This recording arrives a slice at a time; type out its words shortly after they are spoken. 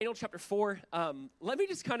Daniel chapter 4. Let me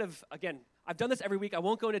just kind of, again, I've done this every week. I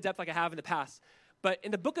won't go into depth like I have in the past. But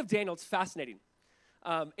in the book of Daniel, it's fascinating.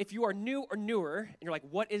 If you are new or newer, and you're like,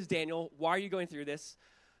 what is Daniel? Why are you going through this?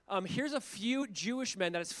 Here's a few Jewish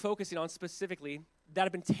men that it's focusing on specifically that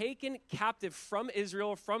have been taken captive from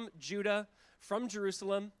Israel, from Judah, from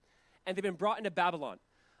Jerusalem, and they've been brought into Babylon.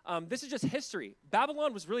 This is just history.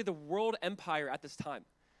 Babylon was really the world empire at this time.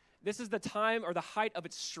 This is the time or the height of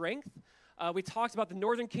its strength. We talked about the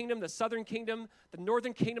northern kingdom, the southern kingdom. The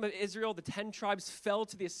northern kingdom of Israel, the 10 tribes, fell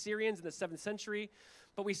to the Assyrians in the 7th century.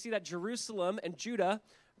 But we see that Jerusalem and Judah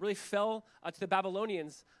really fell to the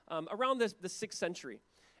Babylonians around the 6th century.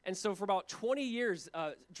 And so for about 20 years,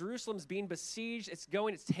 Jerusalem's being besieged. It's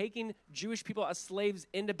taking Jewish people as slaves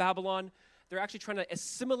into Babylon. They're actually trying to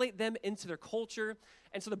assimilate them into their culture.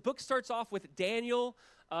 And so the book starts off with Daniel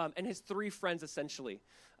and his 3 friends, essentially.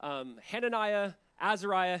 Hananiah,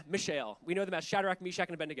 Azariah, Mishael. We know them as Shadrach, Meshach,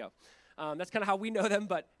 and Abednego. That's kind of how we know them,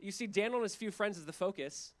 but you see Daniel and his few friends as the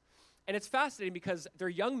focus. And it's fascinating because they're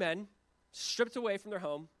young men stripped away from their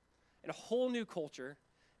home in a whole new culture,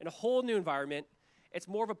 in a whole new environment. It's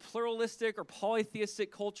more of a pluralistic or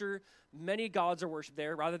polytheistic culture. Many gods are worshipped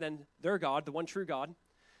there rather than their God, the one true God.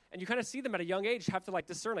 And you kind of see them at a young age have to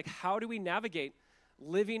discern, how do we navigate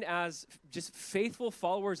living as just faithful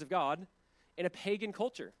followers of God in a pagan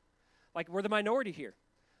culture? We're the minority here.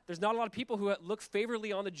 There's not a lot of people who look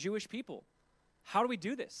favorably on the Jewish people. How do we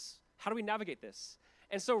do this? How do we navigate this?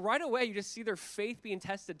 And so right away, you just see their faith being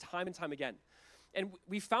tested time and time again. And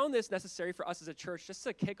we found this necessary for us as a church just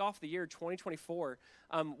to kick off the year 2024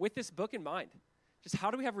 with this book in mind. Just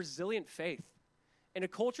how do we have resilient faith in a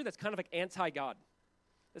culture that's kind of anti-God?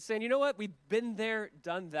 That's saying, you know what, we've been there,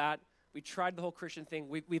 done that. We tried the whole Christian thing.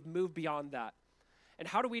 We've moved beyond that. And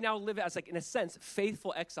how do we now live as, in a sense,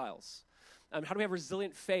 faithful exiles? How do we have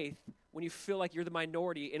resilient faith when you feel like you're the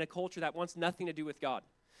minority in a culture that wants nothing to do with God?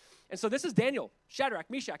 And so this is Daniel, Shadrach,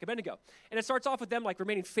 Meshach, Abednego. And it starts off with them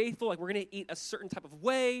remaining faithful, we're going to eat a certain type of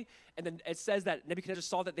way. And then it says that Nebuchadnezzar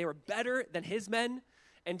saw that they were better than his men.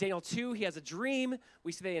 And Daniel 2, he has a dream.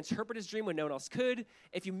 We see they interpret his dream when no one else could.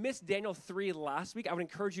 If you missed Daniel 3 last week, I would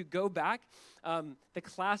encourage you to go back. The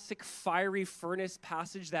classic fiery furnace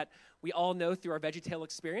passage that we all know through our VeggieTale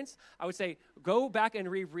experience. I would say go back and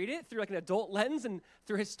reread it through an adult lens and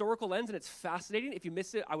through a historical lens, and it's fascinating. If you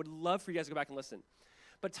missed it, I would love for you guys to go back and listen.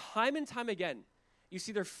 But time and time again, you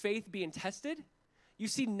see their faith being tested. You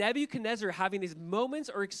see Nebuchadnezzar having these moments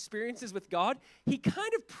or experiences with God. He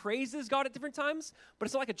kind of praises God at different times, but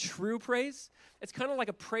it's not like a true praise. It's kind of like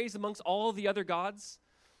a praise amongst all the other gods,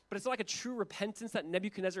 but it's not like a true repentance that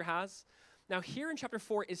Nebuchadnezzar has. Now, here in chapter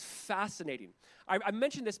 4 is fascinating. I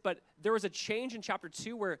mentioned this, but there was a change in chapter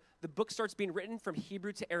 2 where the book starts being written from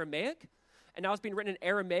Hebrew to Aramaic, and now it's being written in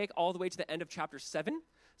Aramaic all the way to the end of chapter 7.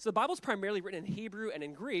 So the Bible's primarily written in Hebrew and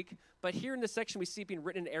in Greek, but here in this section we see it being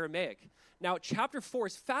written in Aramaic. Now, chapter 4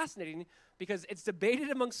 is fascinating because it's debated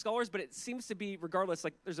among scholars, but it seems to be, regardless,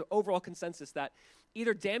 there's an overall consensus that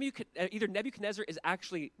either Nebuchadnezzar is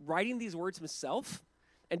actually writing these words himself,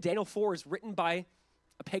 and Daniel 4 is written by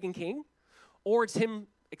a pagan king, or it's him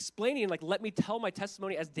explaining, let me tell my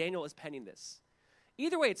testimony as Daniel is penning this.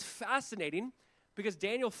 Either way, it's fascinating because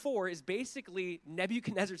Daniel 4 is basically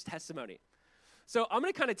Nebuchadnezzar's testimony. So I'm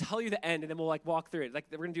going to kind of tell you the end, and then we'll walk through it.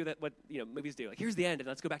 We're going to do that. What movies do. Here's the end, and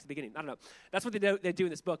let's go back to the beginning. I don't know. That's what they do in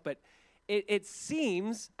this book. But it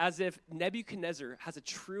seems as if Nebuchadnezzar has a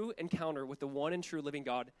true encounter with the one and true living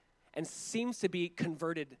God, and seems to be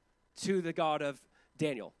converted to the God of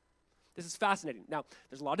Daniel. This is fascinating. Now,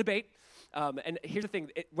 there's a lot of debate, and here's the thing: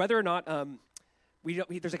 whether or not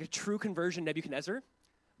there's a true conversion, Nebuchadnezzar,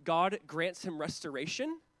 God grants him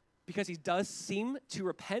restoration because he does seem to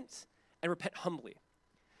repent. And repent humbly.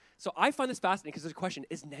 So I find this fascinating because there's a question,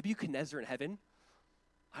 is Nebuchadnezzar in heaven?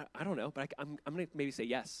 I don't know, but I'm going to maybe say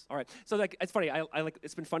yes. All right. So it's funny. I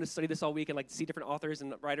it's been fun to study this all week and see different authors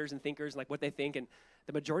and writers and thinkers and what they think. And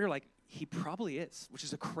the majority are he probably is, which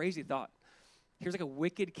is a crazy thought. Here's a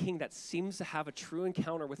wicked king that seems to have a true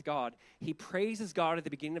encounter with God. He praises God at the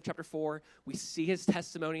beginning of chapter 4. We see his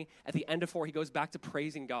testimony. At the end of 4, he goes back to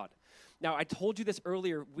praising God. Now, I told you this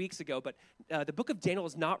earlier weeks ago, but the book of Daniel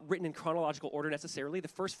is not written in chronological order necessarily. The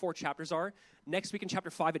first 4 chapters are. Next week in chapter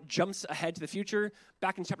 5, it jumps ahead to the future.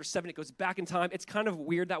 Back in chapter 7, it goes back in time. It's kind of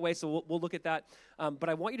weird that way, so we'll look at that. But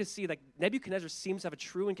I want you to see Nebuchadnezzar seems to have a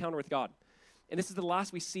true encounter with God. And this is the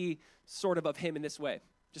last we see sort of him in this way,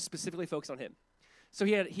 just specifically focused on him. So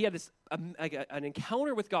he had this an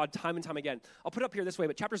encounter with God time and time again. I'll put it up here this way,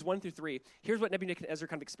 but chapters 1 through 3, here's what Nebuchadnezzar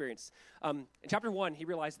kind of experienced. In chapter 1, he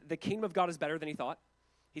realized the kingdom of God is better than he thought.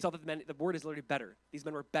 He saw that the word is literally better. These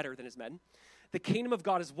men were better than his men. The kingdom of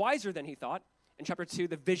God is wiser than he thought. In chapter 2,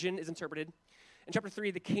 the vision is interpreted. In chapter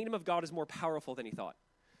 3, the kingdom of God is more powerful than he thought.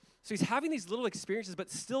 So he's having these little experiences, but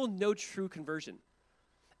still no true conversion.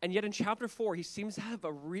 And yet in chapter 4, he seems to have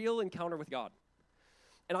a real encounter with God.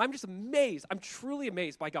 And I'm just amazed. I'm truly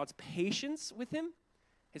amazed by God's patience with him,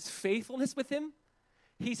 his faithfulness with him.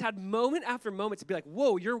 He's had moment after moment to be like,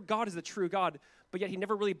 whoa, your God is the true God. But yet he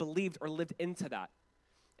never really believed or lived into that.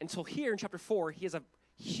 Until here in chapter 4, he has a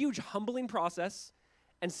huge humbling process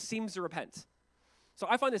and seems to repent. So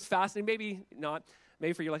I find this fascinating. Maybe not.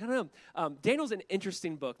 Maybe for you, like, I don't know. Daniel's an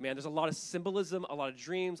interesting book, man. There's a lot of symbolism, a lot of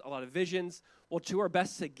dreams, a lot of visions. We'll do our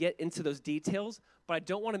best to get into those details, but I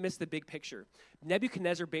don't want to miss the big picture.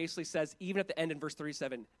 Nebuchadnezzar basically says, even at the end in verse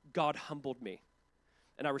 37, God humbled me.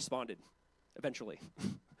 And I responded, eventually.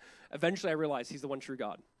 Eventually I realized he's the one true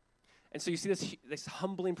God. And so you see this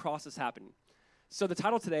humbling process happening. So the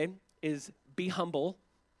title today is Be Humble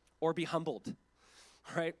or Be Humbled.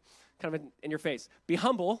 All right? Kind of in your face. Be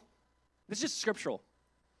humble. This is just scriptural.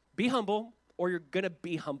 Be humble, or you're going to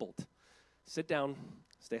be humbled. Sit down,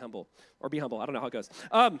 stay humble, or be humble. I don't know how it goes.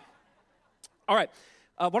 All right.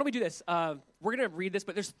 Why don't we do this? We're going to read this,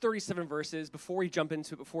 but there's 37 verses. Before we jump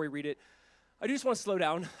into it, before we read it, I do just want to slow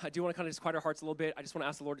down. I do want to kind of just quiet our hearts a little bit. I just want to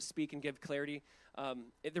ask the Lord to speak and give clarity.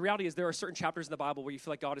 The reality is there are certain chapters in the Bible where you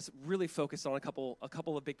feel like God is really focused on a couple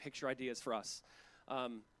of big picture ideas for us.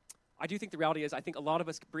 I do think the reality is I think a lot of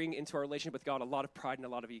us bring into our relationship with God a lot of pride and a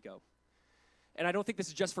lot of ego. And I don't think this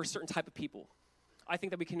is just for a certain type of people. I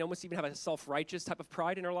think that we can almost even have a self-righteous type of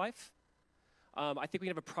pride in our life. I think we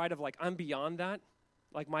can have a pride of like, I'm beyond that.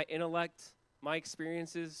 Like my intellect, my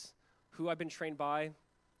experiences, who I've been trained by,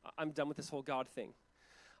 I'm done with this whole God thing.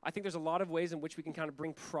 I think there's a lot of ways in which we can kind of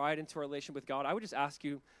bring pride into our relation with God. I would just ask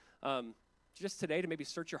you just today to maybe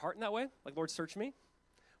search your heart in that way. Like, Lord, search me.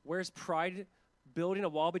 Where's pride building a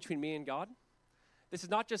wall between me and God? This is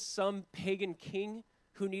not just some pagan king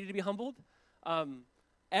who needed to be humbled.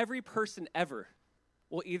 Every person ever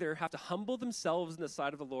will either have to humble themselves in the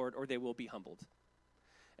sight of the Lord or they will be humbled.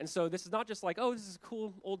 And so this is not just like, oh, this is a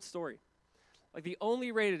cool old story. Like the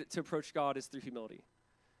only way to approach God is through humility.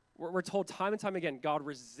 We're told time and time again, God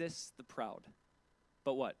resists the proud.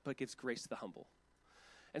 But what? But gives grace to the humble.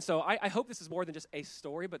 And so I hope this is more than just a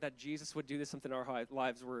story, but that Jesus would do this something in our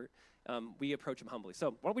lives where we approach him humbly.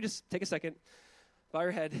 So why don't we just take a second, bow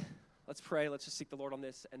your head, let's pray, let's just seek the Lord on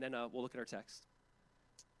this, and then we'll look at our text.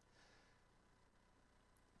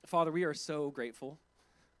 Father, we are so grateful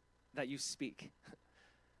that you speak,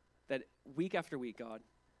 that week after week, God,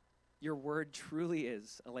 your word truly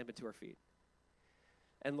is a lamp unto our feet.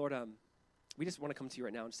 And Lord, we just want to come to you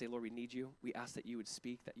right now and say, Lord, we need you. We ask that you would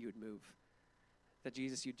speak, that you would move, that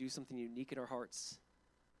Jesus, you do something unique in our hearts.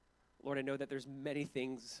 Lord, I know that there's many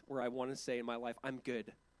things where I want to say in my life, I'm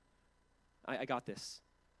good. I got this.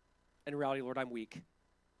 In reality, Lord, I'm weak,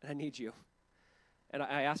 and I need you. And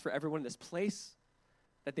I ask for everyone in this place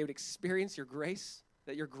that they would experience your grace,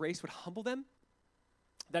 that your grace would humble them,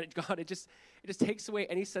 that, God, it just takes away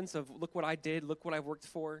any sense of, look what I did, look what I worked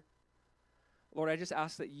for. Lord, I just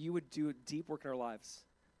ask that you would do a deep work in our lives,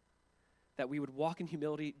 that we would walk in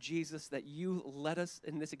humility. Jesus, that you led us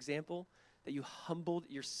in this example, that you humbled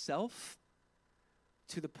yourself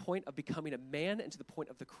to the point of becoming a man and to the point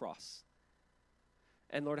of the cross.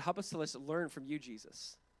 And Lord, help us to let's learn from you,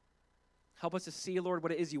 Jesus. Help us to see, Lord,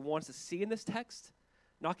 what it is you want us to see in this text,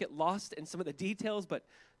 not get lost in some of the details, but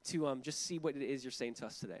to just see what it is you're saying to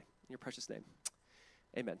us today. In your precious name,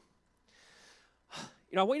 amen.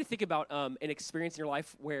 You know, I want you to think about an experience in your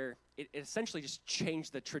life where it essentially just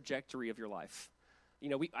changed the trajectory of your life. You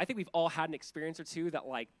know, I think we've all had an experience or two that,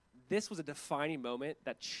 like, this was a defining moment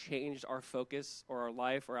that changed our focus or our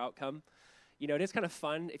life or outcome. You know, it is kind of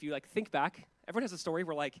fun if you, like, think back. Everyone has a story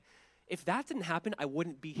where, like, if that didn't happen, I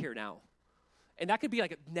wouldn't be here now. And that could be,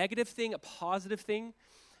 like, a negative thing, a positive thing.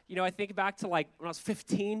 You know, I think back to, like, when I was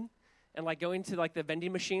 15 and, like, going to, like, the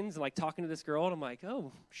vending machines and, like, talking to this girl, and I'm like,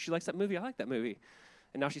 oh, she likes that movie. I like that movie.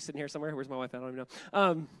 And now she's sitting here somewhere. Where's my wife? I don't even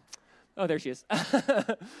know. Oh, there she is.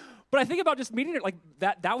 But I think about just meeting her, like,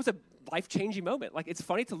 that was a life-changing moment. Like, it's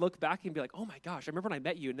funny to look back and be like, oh, my gosh, I remember when I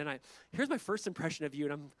met you, and then here's my first impression of you,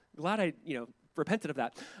 and I'm glad I, repented of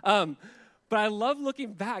that. But I love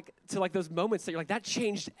looking back to, like, those moments that you're like, that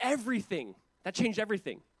changed everything. That changed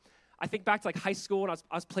everything. I think back to, like, high school, and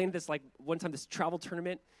I was playing this, like, one time, this travel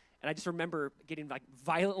tournament, and I just remember getting, like,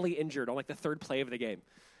 violently injured on, like, the third play of the game.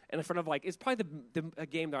 And in front of, like, it's probably a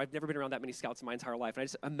game that I've never been around that many scouts in my entire life. And I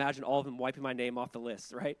just imagine all of them wiping my name off the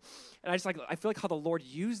list, right? And I feel like how the Lord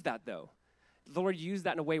used that, though. The Lord used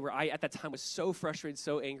that in a way where I, at that time, was so frustrated,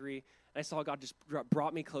 so angry. and I saw how God just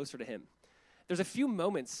brought me closer to him. There's a few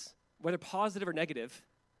moments, whether positive or negative,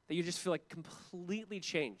 that you just feel like completely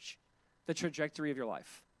change the trajectory of your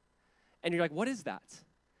life. And you're like, what is that?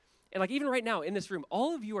 And like even right now in this room,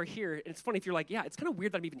 all of you are here, and it's funny if you're like, yeah, it's kind of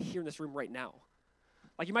weird that I'm even here in this room right now.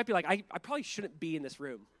 Like you might be like, I probably shouldn't be in this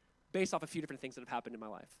room based off a few different things that have happened in my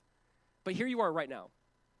life. But here you are right now.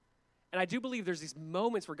 And I do believe there's these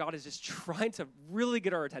moments where God is just trying to really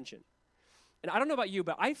get our attention. And I don't know about you,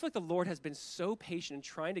 but I feel like the Lord has been so patient in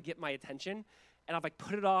trying to get my attention, and I've like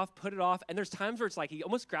put it off, and there's times where it's like he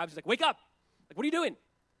almost grabs, he's like, wake up! Like, what are you doing?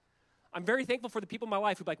 I'm very thankful for the people in my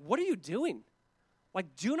life who are like, what are you doing?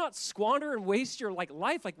 Like, do not squander and waste your like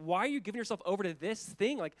life. Like, why are you giving yourself over to this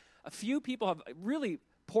thing? Like, a few people have really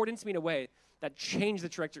poured into me in a way that changed the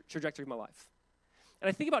trajectory of my life. And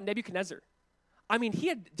I think about Nebuchadnezzar. I mean, he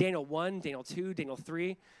had Daniel 1, Daniel 2, Daniel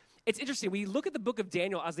 3. It's interesting. We look at the book of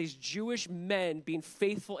Daniel as these Jewish men being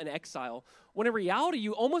faithful in exile, when in reality,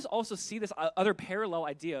 you almost also see this other parallel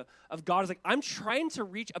idea of God is like, I'm trying to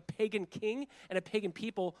reach a pagan king and a pagan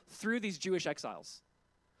people through these Jewish exiles.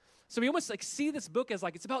 So we almost like see this book as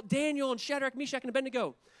like, it's about Daniel and Shadrach, Meshach, and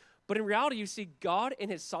Abednego. But in reality, you see God in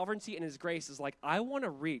his sovereignty and his grace is like, I want to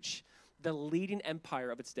reach the leading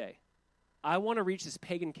empire of its day. I want to reach this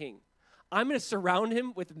pagan king. I'm going to surround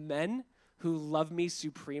him with men who love me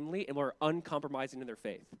supremely and are uncompromising in their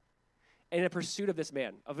faith. And in pursuit of this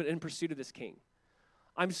man, in pursuit of this king.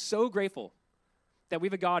 I'm so grateful that we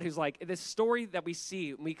have a God who's like, this story that we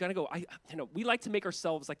see, we kind of go, we like to make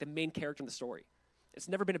ourselves like the main character in the story. It's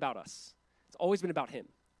never been about us. It's always been about him.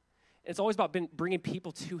 And it's always about bringing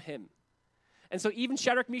people to him. And so even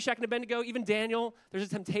Shadrach, Meshach, and Abednego, even Daniel, there's a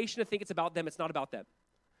temptation to think it's about them. It's not about them.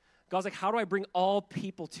 God's like, how do I bring all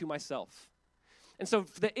people to myself? And so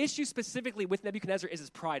the issue specifically with Nebuchadnezzar is his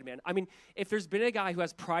pride, man. I mean, if there's been a guy who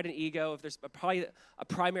has pride and ego, if there's probably a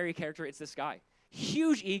primary character, it's this guy.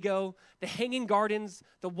 Huge ego, the hanging gardens,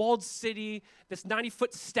 the walled city, this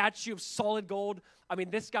 90-foot statue of solid gold. I mean,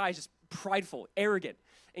 this guy is just prideful, arrogant.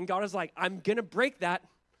 And God is like, I'm going to break that.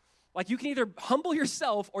 Like, you can either humble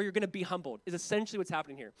yourself or you're going to be humbled, is essentially what's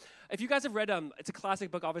happening here. If you guys have read, it's a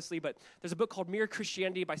classic book, obviously, but there's a book called Mere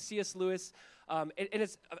Christianity by C.S. Lewis, and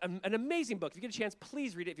it's an amazing book. If you get a chance,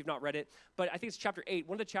 please read it if you've not read it. But I think it's chapter 8.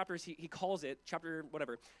 One of the chapters, he calls it, chapter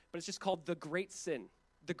whatever, but it's just called The Great Sin.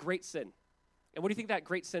 The Great Sin. And what do you think that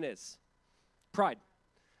great sin is? Pride.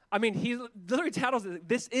 I mean, he literally titles it,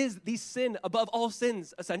 this is the sin above all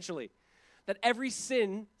sins, essentially. That every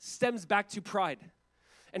sin stems back to pride.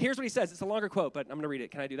 And here's what he says. It's a longer quote, but I'm going to read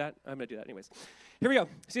it. Can I do that? I'm going to do that anyways. Here we go.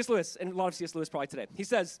 C.S. Lewis, and a lot of C.S. Lewis probably today. He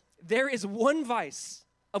says, there is one vice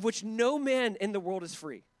of which no man in the world is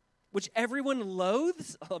free, which everyone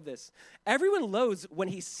loathes. I love this. Everyone loathes when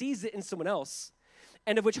he sees it in someone else,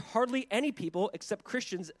 and of which hardly any people, except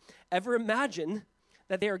Christians, ever imagine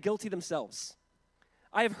that they are guilty themselves.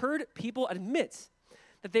 I have heard people admit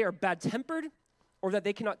that they are bad-tempered, or that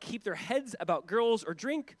they cannot keep their heads about girls or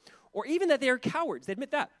drink, or even that they are cowards. They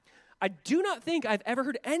admit that. I do not think I've ever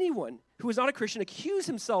heard anyone who is not a Christian accuse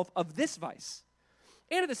himself of this vice.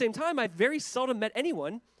 And at the same time, I've very seldom met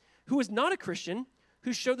anyone who is not a Christian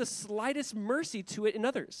who showed the slightest mercy to it in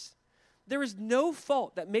others. There is no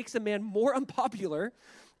fault that makes a man more unpopular,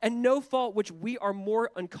 and no fault which we are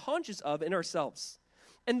more unconscious of in ourselves.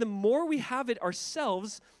 And the more we have it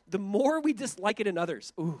ourselves, the more we dislike it in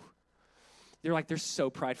others. Ooh. They're like, they're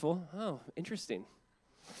so prideful. Oh, interesting.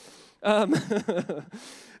 The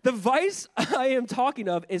vice I am talking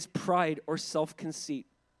of is pride or self-conceit.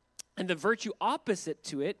 And the virtue opposite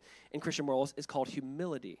to it in Christian morals is called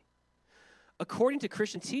humility. According to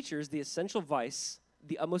Christian teachers, the essential vice,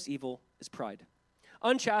 the utmost evil, is pride.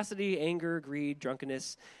 Unchastity, anger, greed,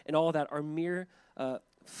 drunkenness, and all that are mere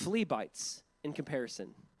flea bites in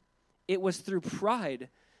comparison. It was through pride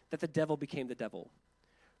that the devil became the devil.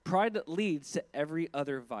 Pride leads to every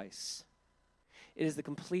other vice. It is the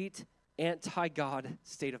complete anti-God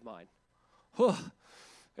state of mind. Whew.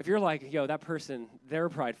 If you're like, yo, that person, they're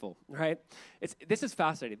prideful, right? This is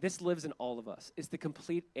fascinating. This lives in all of us. It's the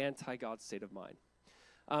complete anti-God state of mind.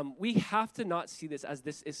 We have to not see this as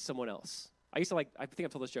this is someone else. I think I've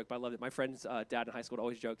told this joke, but I love it. My friend's dad in high school would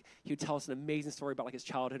always joke. He would tell us an amazing story about like his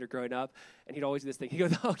childhood or growing up, and he'd always do this thing. He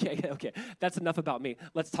goes, okay, that's enough about me.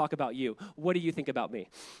 Let's talk about you. What do you think about me?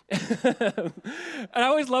 And I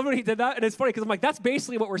always loved when he did that, and it's funny because I'm like, that's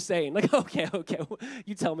basically what we're saying. Like, okay,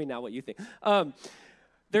 you tell me now what you think.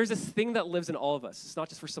 There's this thing that lives in all of us. It's not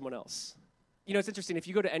just for someone else. You know, it's interesting. If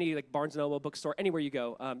you go to any like Barnes & Noble bookstore, anywhere you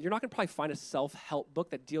go, you're not going to probably find a self-help book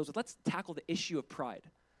that deals with, let's tackle the issue of pride.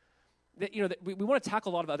 We want to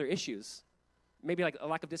tackle a lot of other issues. maybe like a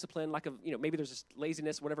lack of discipline, lack of, maybe there's just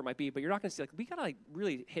laziness, whatever it might be, but you're not going to see, like, we got to like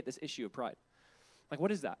really hit this issue of pride. Like,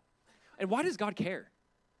 what is that? And why does God care?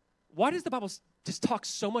 Why does the Bible just talk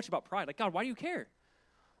so much about pride? Like, God, why do you care?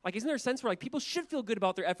 Like, isn't there a sense where like people should feel good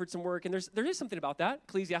about their efforts and work? And there is something about that.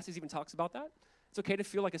 Ecclesiastes even talks about that. It's okay to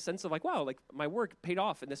feel like a sense of like, wow, like my work paid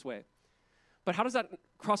off in this way. But how does that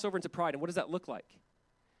cross over into pride, and what does that look like?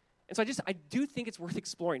 And so I do think it's worth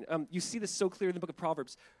exploring. You see this so clear in the book of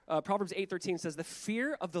Proverbs. Proverbs 8:13 says, the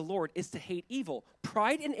fear of the Lord is to hate evil,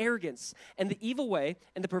 pride and arrogance, and the evil way,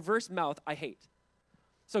 and the perverse mouth I hate.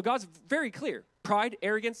 So God's very clear. Pride,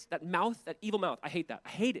 arrogance, that mouth, that evil mouth, I hate that. I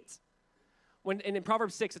hate it. And in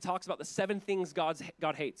Proverbs 6, it talks about the 7 things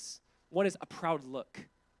God hates. One is a proud look.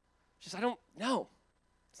 Just, I don't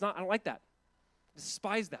like that. I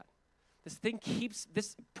despise that.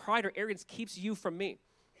 This pride or arrogance keeps you from me.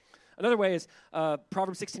 Another way is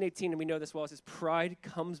Proverbs 16:18, and we know this well. It says, pride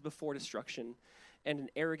comes before destruction, and an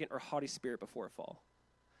arrogant or haughty spirit before a fall.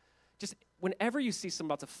 Just whenever you see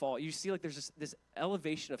someone about to fall, you see like there's just this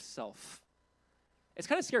elevation of self. It's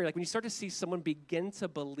kind of scary, like when you start to see someone begin to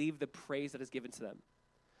believe the praise that is given to them.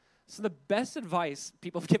 So the best advice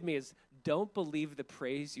people give me is don't believe the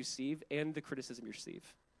praise you receive and the criticism you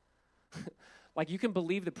receive. Like you can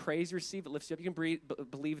believe the praise you receive, it lifts you up. You can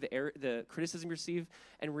believe the criticism you receive,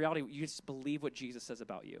 and in reality, you just believe what Jesus says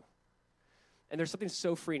about you. And there's something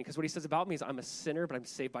so freeing, because what he says about me is I'm a sinner, but I'm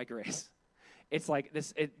saved by grace. It's like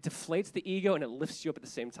this, it deflates the ego and it lifts you up at the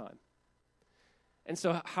same time. And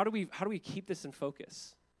so how do we keep this in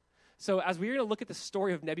focus? So as we're going to look at the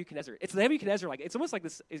story of Nebuchadnezzar, it's Nebuchadnezzar, like it's almost like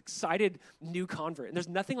this excited new convert. And there's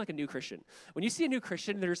nothing like a new Christian. When you see a new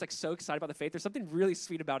Christian, they're just like so excited about the faith. There's something really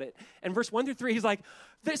sweet about it. And verse 1-3, he's like,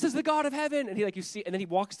 this is the God of heaven. And and then he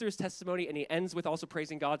walks through his testimony and he ends with also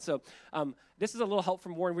praising God. So this is a little help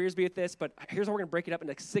from Warren Wiersbe with this, but here's how we're going to break it up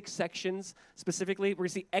into 6 sections specifically. We're going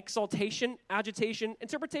to see exaltation, agitation,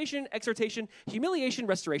 interpretation, exhortation, humiliation,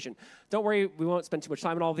 restoration. Don't worry, we won't spend too much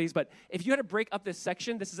time on all of these, but if you had to break up this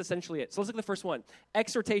section, this is essentially it. So let's look at the first one.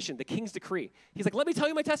 Exhortation, the king's decree. He's like, let me tell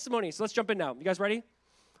you my testimony. So let's jump in now. You guys ready?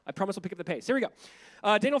 I promise we'll pick up the pace. Here we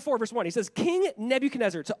go. Daniel 4, verse 1. He says, King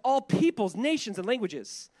Nebuchadnezzar, to all peoples, nations, and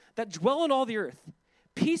languages that dwell on all the earth,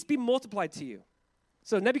 peace be multiplied to you.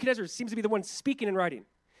 So Nebuchadnezzar seems to be the one speaking and writing.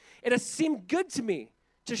 It has seemed good to me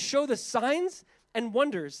to show the signs and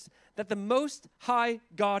wonders that the Most High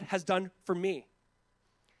God has done for me.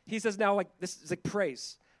 He says now, like, this is like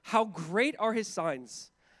praise. How great are his signs,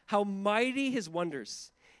 how mighty his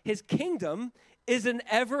wonders. His kingdom is an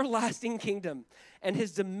everlasting kingdom, and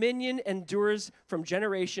his dominion endures from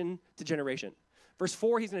generation to generation. Verse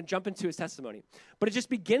 4, he's going to jump into his testimony. But it just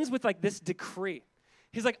begins with like this decree.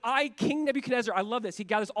 He's like, King Nebuchadnezzar, I love this. He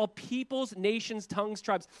gathers all peoples, nations, tongues,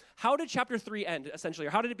 tribes. How did chapter 3 end, essentially? Or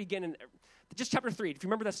how did it begin in just chapter 3, if you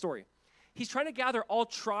remember that story? He's trying to gather all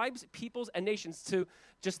tribes, peoples, and nations to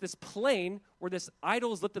just this plain where this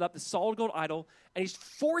idol is lifted up, this solid gold idol, and he's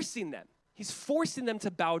forcing them. He's forcing them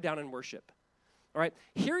to bow down and worship. All right?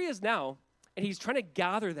 Here he is now, and he's trying to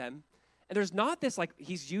gather them. And there's not this, like,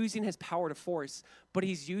 he's using his power to force, but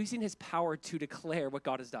he's using his power to declare what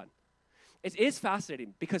God has done. It is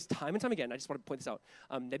fascinating because time and time again, I just want to point this out,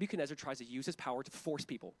 Nebuchadnezzar tries to use his power to force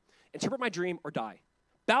people. Interpret my dream or die.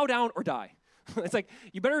 Bow down or die. It's like,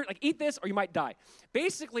 you better like eat this or you might die.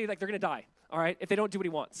 Basically, like they're going to die, all right, if they don't do what he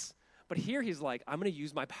wants. But here he's like, I'm going to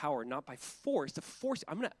use my power, not by force, to force.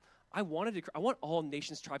 I want all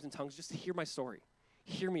nations, tribes, and tongues just to hear my story.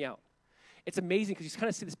 Hear me out. It's amazing because you kind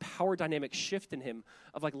of see this power dynamic shift in him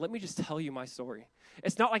of like, let me just tell you my story.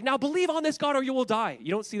 It's not like, now believe on this God or you will die.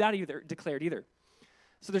 You don't see that either declared either.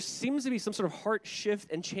 So there seems to be some sort of heart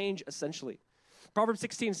shift and change essentially. Proverbs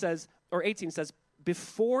 18 says,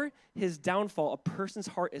 before his downfall, a person's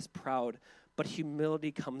heart is proud, but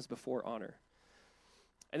humility comes before honor.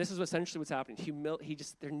 And this is essentially what's happening.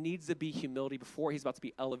 There needs to be humility before he's about to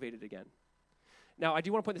be elevated again. Now, I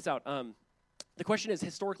do want to point this out. The question is,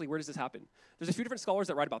 historically, where does this happen? There's a few different scholars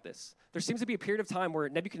that write about this. There seems to be a period of time where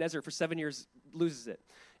Nebuchadnezzar, for 7 years, loses it.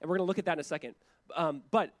 And we're going to look at that in a second.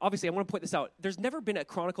 But obviously, I want to point this out. There's never been a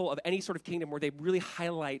chronicle of any sort of kingdom where they really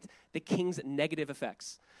highlight the king's negative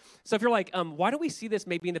effects. So if you're like, why don't we see this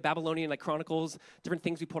maybe in the Babylonian chronicles, different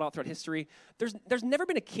things we pulled out throughout history? There's never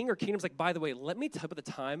been a king or kingdom's like, by the way, let me tell you about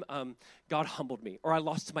the time God humbled me or I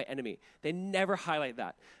lost to my enemy. They never highlight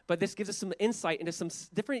that. But this gives us some insight into some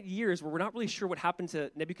different years where we're not really sure what happened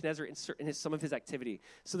to Nebuchadnezzar in some of his activity.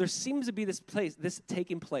 So there seems to be this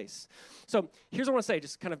taking place. So here's what I want to say,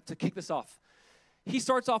 just kind of to kick this off. He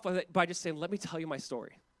starts off by just saying, let me tell you my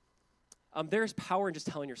story. There's power in just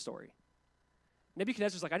telling your story.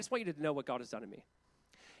 Nebuchadnezzar's like, I just want you to know what God has done in me.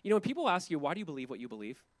 When people ask you, why do you believe what you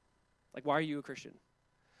believe? Like, why are you a Christian?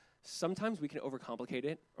 Sometimes we can overcomplicate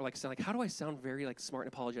it, or like sound like, how do I sound very like smart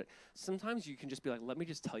and apologetic? Sometimes you can just be like, let me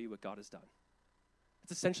just tell you what God has done.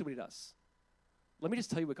 That's essentially what he does. Let me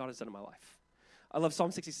just tell you what God has done in my life. I love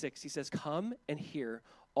Psalm 66. He says, come and hear,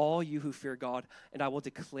 all you who fear God, and I will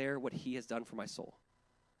declare what he has done for my soul.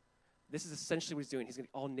 This is essentially what he's doing. He's going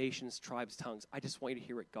to all nations, tribes, tongues. I just want you to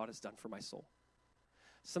hear what God has done for my soul.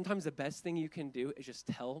 Sometimes the best thing you can do is just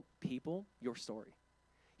tell people your story.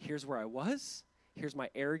 Here's where I was. Here's my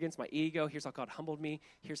arrogance, my ego. Here's how God humbled me.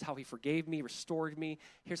 Here's how he forgave me, restored me.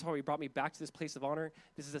 Here's how he brought me back to this place of honor.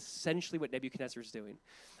 This is essentially what Nebuchadnezzar is doing.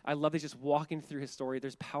 I love that he's just walking through his story.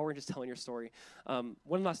 There's power in just telling your story.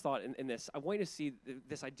 One last thought in this. I want you to see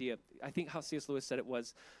this idea. I think how C.S. Lewis said it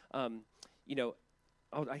was,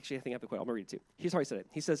 actually, I think I have the quote. I'm going to read it too. Here's how he said it.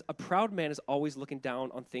 He says, a proud man is always looking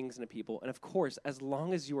down on things and a people. And of course, as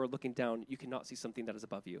long as you are looking down, you cannot see something that is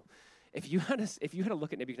above you. If you had a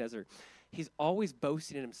look at Nebuchadnezzar, he's always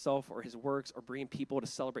boasting in himself or his works or bringing people to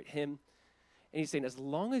celebrate him. And he's saying, as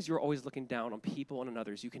long as you're always looking down on people and on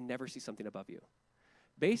others, you can never see something above you.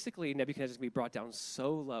 Basically, Nebuchadnezzar is going to be brought down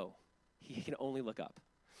so low, he can only look up.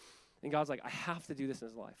 And God's like, I have to do this in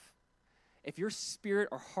his life. If your spirit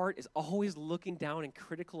or heart is always looking down and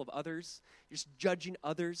critical of others, you're just judging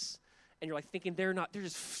others, and you're like thinking they're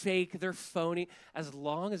just fake, they're phony, as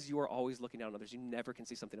long as you are always looking down on others, you never can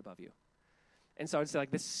see something above you. And so I would say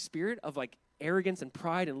like this spirit of like arrogance and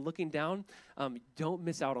pride and looking down, don't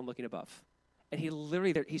miss out on looking above. And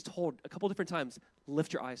he's told a couple different times,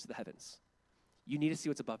 lift your eyes to the heavens. You need to see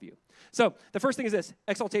what's above you. So the first thing is this,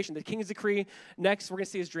 exaltation, the king's decree. Next, we're going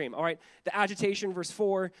to see his dream, all right? The agitation, verse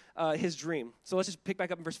 4, his dream. So let's just pick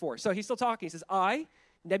back up in verse 4. So he's still talking. He says, I,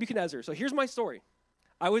 Nebuchadnezzar. So here's my story.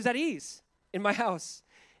 I was at ease in my house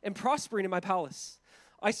and prospering in my palace.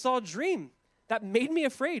 I saw a dream that made me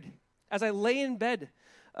afraid. As I lay in bed,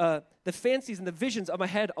 the fancies and the visions of my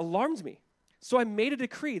head alarmed me. So I made a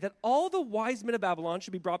decree that all the wise men of Babylon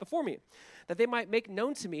should be brought before me, that they might make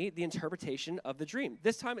known to me the interpretation of the dream.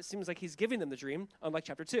 This time it seems like he's giving them the dream, unlike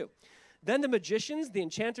chapter 2. Then the magicians, the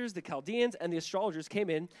enchanters, the Chaldeans, and the astrologers came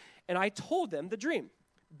in, and I told them the dream,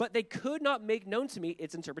 but they could not make known to me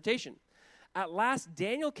its interpretation. At last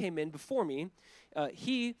Daniel came in before me,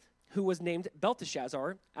 he who was named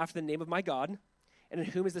Belteshazzar, after the name of my God, and in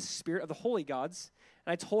whom is the spirit of the holy gods.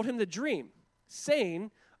 And I told him the dream,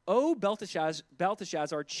 saying, O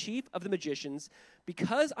Belteshazzar, chief of the magicians,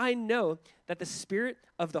 because I know that the spirit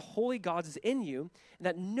of the holy gods is in you, and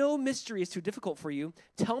that no mystery is too difficult for you,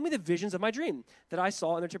 tell me the visions of my dream that I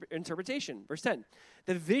saw in their interpretation. Verse 10,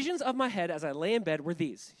 the visions of my head as I lay in bed were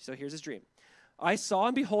these. So here's his dream. I saw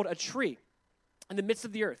and behold a tree in the midst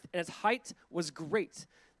of the earth, and its height was great.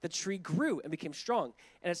 The tree grew and became strong,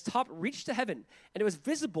 and its top reached to heaven, and it was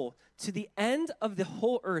visible to the end of the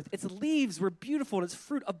whole earth. Its leaves were beautiful, and its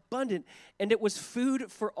fruit abundant, and it was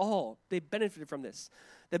food for all. They benefited from this.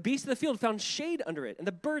 The beasts of the field found shade under it, and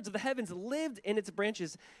the birds of the heavens lived in its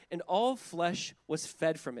branches, and all flesh was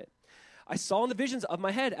fed from it. I saw in the visions of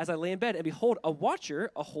my head as I lay in bed, and behold, a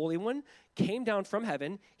watcher, a holy one, came down from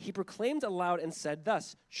heaven. He proclaimed aloud and said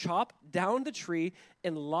thus, chop down the tree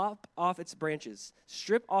and lop off its branches,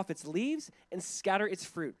 strip off its leaves and scatter its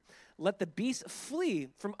fruit. Let the beasts flee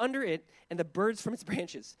from under it and the birds from its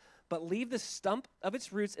branches, but leave the stump of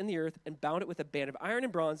its roots in the earth and bound it with a band of iron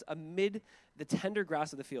and bronze amid the tender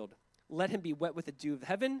grass of the field. Let him be wet with the dew of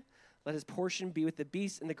heaven. Let his portion be with the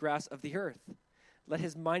beasts in the grass of the earth. Let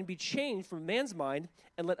his mind be changed from man's mind,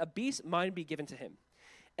 and let a beast's mind be given to him.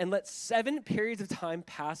 And let 7 periods of time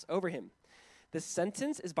pass over him. The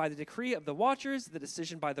sentence is by the decree of the watchers, the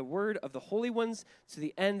decision by the word of the holy ones, to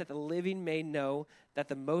the end that the living may know that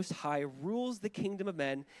the Most High rules the kingdom of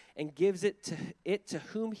men and gives it to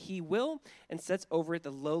whom he will, and sets over it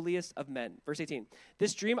the lowliest of men. Verse 18,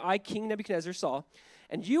 this dream I, King Nebuchadnezzar, saw,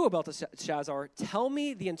 and you, O Belteshazzar, tell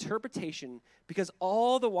me the interpretation, because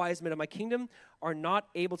all the wise men of my kingdom are not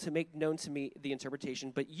able to make known to me the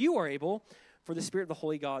interpretation, but you are able, for the spirit of the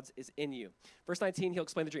holy gods is in you. Verse 19, he'll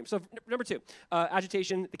explain the dream. So number 2,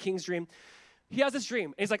 agitation, the king's dream. He has this dream,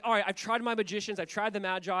 and he's like, all right, I've tried my magicians, I've tried the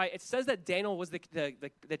magi. It says that Daniel was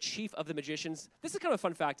the chief of the magicians. This is kind of a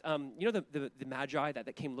fun fact. The magi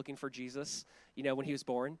that came looking for Jesus, when he was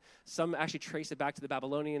born? Some actually trace it back to the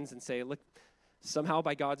Babylonians and say, look, somehow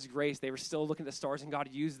by God's grace, they were still looking at the stars, and God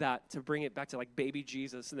used that to bring it back to like baby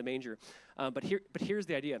Jesus in the manger. But here's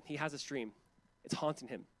the idea. He has this dream. It's haunting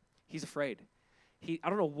him. He's afraid. I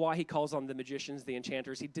don't know why he calls on the magicians, the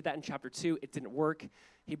enchanters. He did that in chapter 2. It didn't work.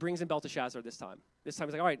 He brings in Belteshazzar this time. This time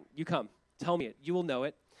he's like, all right, you come. Tell me it. You will know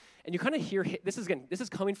it. And you kind of hear, this is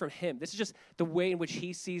coming from him. This is just the way in which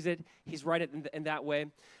he sees it. He's right in that way.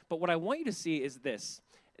 But what I want you to see is this.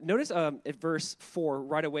 Notice at verse 4,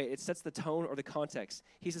 right away, it sets the tone or the context.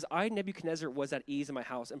 He says, I, Nebuchadnezzar, was at ease in my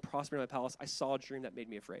house and prospered in my palace. I saw a dream that made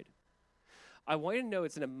me afraid. I want you to know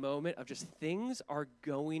it's in a moment of just things are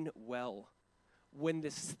going well. When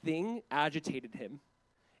this thing agitated him,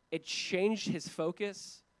 it changed his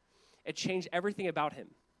focus. It changed everything about him.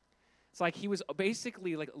 It's like he was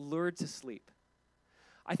basically like lured to sleep.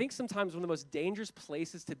 I think sometimes one of the most dangerous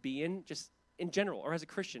places to be in, just in general or as a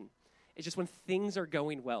Christian, is just when things are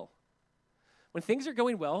going well. When things are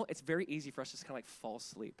going well, it's very easy for us to just kind of like fall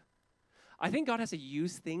asleep. I think God has to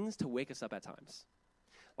use things to wake us up at times.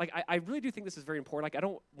 Like, I really do think this is very important. Like, I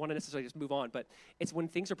don't want to necessarily just move on, but it's when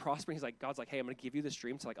things are prospering, he's like, God's like, hey, I'm going to give you this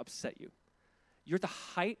dream to like upset you. You're at the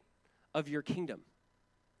height of your kingdom.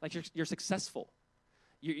 Like, you're successful.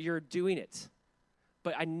 You're doing it.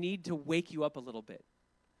 But I need to wake you up a little bit.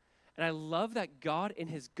 And I love that God, in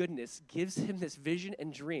his goodness, gives him this vision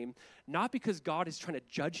and dream, not because God is trying to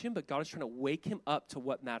judge him, but God is trying to wake him up to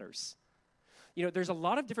what matters. You know, there's a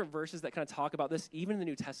lot of different verses that kind of talk about this, even in the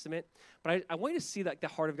New Testament, but I want you to see like the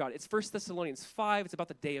heart of God. It's 1 Thessalonians 5. It's about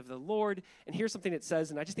the day of the Lord. And here's something it says,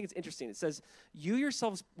 and I just think it's interesting. It says, you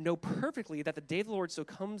yourselves know perfectly that the day of the Lord so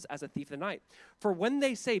comes as a thief in the night. For when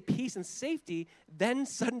they say peace and safety, then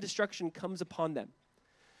sudden destruction comes upon them.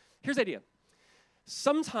 Here's the idea.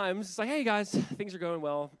 Sometimes it's like, hey, guys, things are going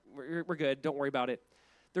well. We're good. Don't worry about it.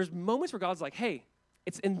 There's moments where God's like, hey,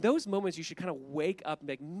 it's in those moments you should kind of wake up and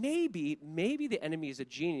be like, maybe the enemy is a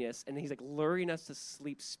genius, and he's like luring us to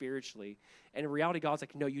sleep spiritually. And in reality, God's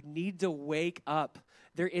like, no, you need to wake up.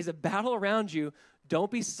 There is a battle around you. Don't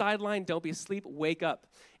be sidelined. Don't be asleep. Wake up.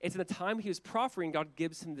 It's in the time he was proffering, God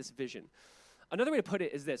gives him this vision. Another way to put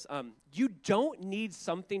it is this. You don't need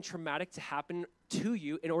something traumatic to happen to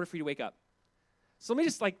you in order for you to wake up. So let me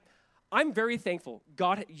just I'm very thankful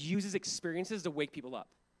God uses experiences to wake people up.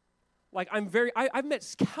 Like I've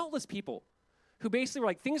met countless people who basically were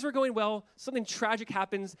like, things were going well, something tragic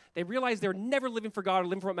happens, they realize they're never living for God or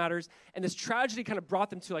living for what matters, and this tragedy kind of brought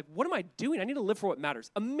them to like, what am I doing? I need to live for what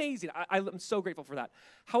matters. Amazing. I'm so grateful for that.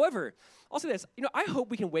 However, I'll say this, I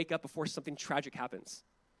hope we can wake up before something tragic happens.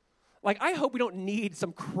 Like, I hope we don't need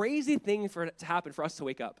some crazy thing for it to happen for us to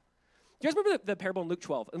wake up. Do you guys remember the parable in Luke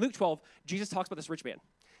 12? In Luke 12, Jesus talks about this rich man.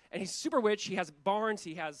 And he's super rich. He has barns.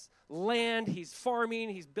 He has land. He's farming.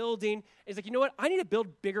 He's building. And he's like, you know what? I need to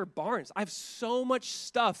build bigger barns. I have so much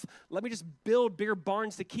stuff. Let me just build bigger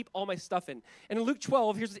barns to keep all my stuff in. And in Luke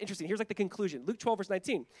 12, here's what's interesting. Here's like the conclusion. Luke 12, verse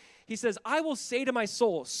 19. He says, I will say to my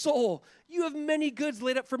soul, soul, you have many goods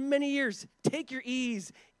laid up for many years. Take your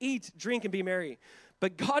ease. Eat, drink, and be merry.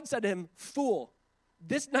 But God said to him, fool,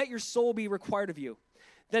 this night your soul will be required of you.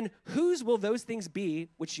 Then whose will those things be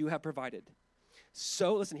which you have provided?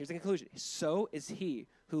 So, listen, here's the conclusion. So is he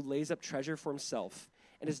who lays up treasure for himself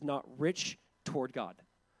and is not rich toward God.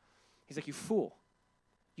 He's like, you fool.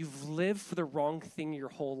 You've lived for the wrong thing your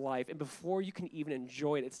whole life, and before you can even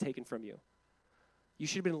enjoy it, it's taken from you. You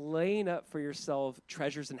should have been laying up for yourself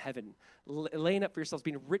treasures in heaven, laying up for yourselves,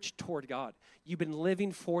 being rich toward God. You've been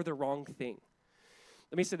living for the wrong thing.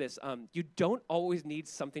 Let me say this. You don't always need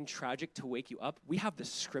something tragic to wake you up. We have the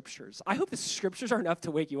scriptures. I hope the scriptures are enough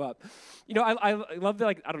to wake you up. I love the,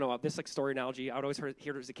 I don't know, this story analogy. I would always hear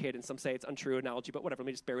it as a kid, and some say it's untrue analogy, but whatever, let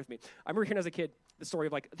me just bear with me. I remember hearing as a kid the story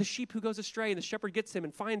of the sheep who goes astray, and the shepherd gets him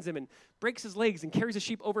and finds him and breaks his legs and carries the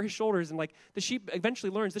sheep over his shoulders, and the sheep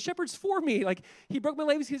eventually learns, the shepherd's for me. He broke my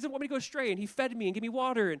legs, he doesn't want me to go astray, and he fed me and gave me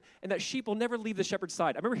water, and that sheep will never leave the shepherd's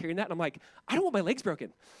side. I remember hearing that, and I'm like, I don't want my legs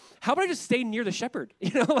broken. How about I just stay near the shepherd?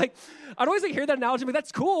 I'd always hear that analogy.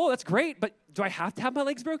 That's cool. That's great. But do I have to have my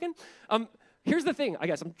legs broken? Here's the thing, I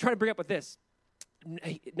guess. I'm trying to bring up with this.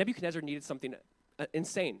 Nebuchadnezzar needed something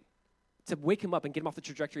insane to wake him up and get him off the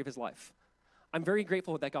trajectory of his life. I'm very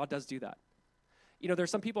grateful that God does do that. There's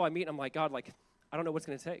some people I meet, and I'm like, God, I don't know what's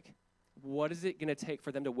going to take. What is it going to take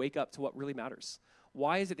for them to wake up to what really matters?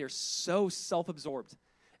 Why is it they're so self-absorbed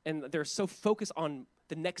and they're so focused on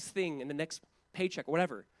the next thing and the next paycheck or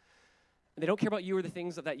whatever? And they don't care about you or the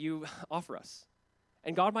things that you offer us.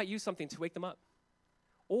 And God might use something to wake them up.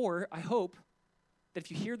 Or I hope that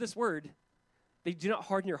if you hear this word, they do not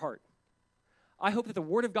harden your heart. I hope that the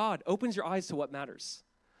word of God opens your eyes to what matters.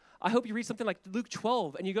 I hope you read something like Luke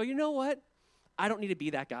 12 and you go, you know what? I don't need to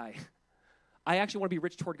be that guy. I actually want to be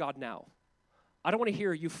rich toward God now. I don't want to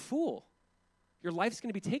hear, you fool. Your life's going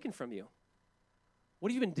to be taken from you. What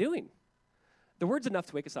have you been doing? The word's enough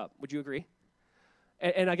to wake us up. Would you agree?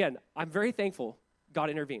 And again, I'm very thankful God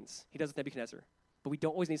intervenes. He does with Nebuchadnezzar. But we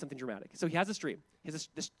don't always need something dramatic. So he has this dream. He has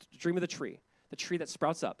this dream of the tree. the tree that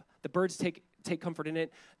sprouts up. The birds take comfort in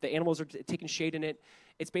it. The animals are taking shade in it.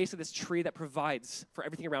 It's basically this tree that provides for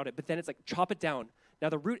everything around it. But then it's like, chop it down. Now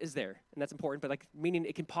the root is there, and that's important, but like meaning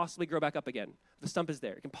it can possibly grow back up again. The stump is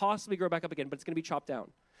there. It can possibly grow back up again, but it's going to be chopped down.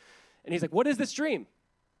 And he's like, what is this dream?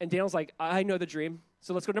 And Daniel's like, I know the dream.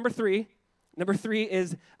 So let's go to number 3. Number 3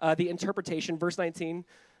 is the interpretation, verse 19.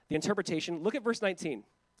 The interpretation. Look at verse 19.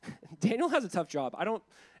 Daniel has a tough job. I don't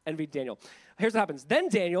envy Daniel. Here's what happens. Then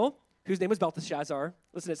Daniel, whose name was Belteshazzar,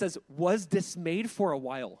 listen, it says, was dismayed for a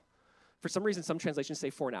while. For some reason, some translations say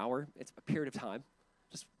for an hour. It's a period of time.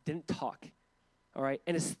 Just didn't talk. All right?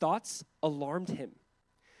 And his thoughts alarmed him.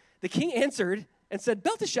 The king answered and said,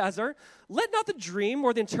 Belteshazzar, let not the dream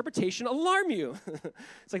or the interpretation alarm you.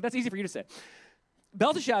 It's like, that's easy for you to say.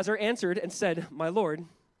 Belteshazzar answered and said, my lord,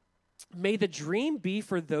 may the dream be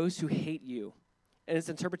for those who hate you, and its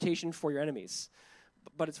interpretation for your enemies.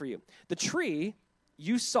 But it's for you. The tree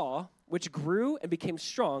you saw, which grew and became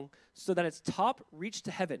strong, so that its top reached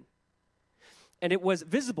to heaven, and it was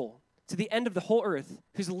visible to the end of the whole earth,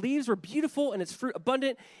 whose leaves were beautiful and its fruit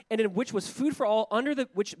abundant, and in which was food for all, under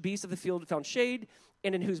which beasts of the field found shade,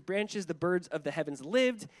 and in whose branches the birds of the heavens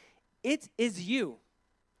lived. It is you,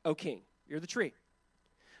 O king, you're the tree,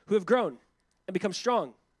 who have grown and become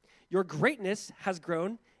strong. Your greatness has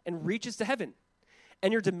grown and reaches to heaven,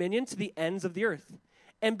 and your dominion to the ends of the earth.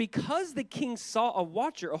 And because the king saw a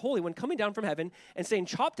watcher, a holy one, coming down from heaven and saying,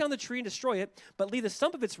 chop down the tree and destroy it, but leave the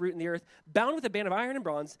stump of its root in the earth, bound with a band of iron and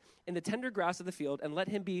bronze in the tender grass of the field, and let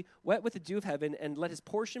him be wet with the dew of heaven, and let his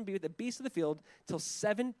portion be with the beasts of the field, till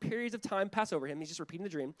 7 periods of time pass over him. He's just repeating the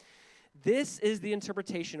dream. This is the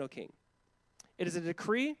interpretation, O king. It is a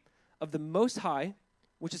decree of the Most High,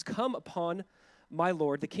 which has come upon my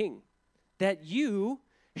lord the king, that you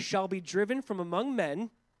shall be driven from among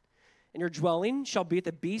men, and your dwelling shall be at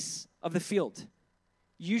the beasts of the field.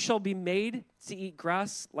 You shall be made to eat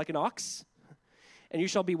grass like an ox, and you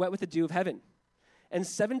shall be wet with the dew of heaven. And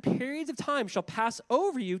 7 periods of time shall pass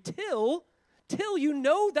over you till you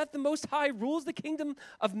know that the Most High rules the kingdom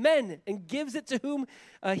of men and gives it to whom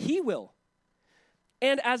he will.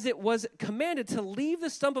 And as it was commanded to leave the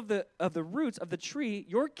stump of the roots of the tree,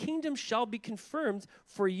 your kingdom shall be confirmed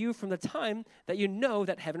for you from the time that you know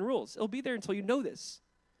that heaven rules. It'll be there until you know this.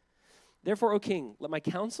 Therefore, O king, let my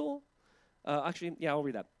counsel, I'll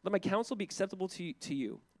read that. Let my counsel be acceptable to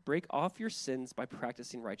you. Break off your sins by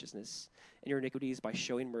practicing righteousness, and your iniquities by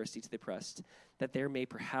showing mercy to the oppressed, that there may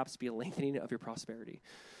perhaps be a lengthening of your prosperity.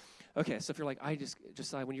 Okay, so if you're like,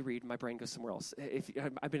 Josiah, when you read, my brain goes somewhere else.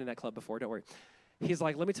 I've been in that club before, don't worry. He's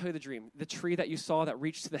like, let me tell you the dream. The tree that you saw that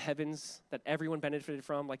reached to the heavens, that everyone benefited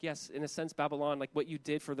from, like, yes, in a sense, Babylon, like what you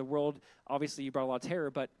did for the world, obviously you brought a lot of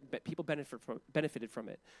terror, but people benefited from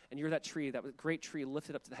it. And you're that tree, that great tree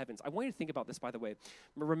lifted up to the heavens. I want you to think about this, by the way.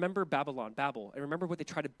 Remember Babel, and remember what they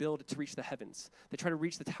tried to build to reach the heavens. They tried to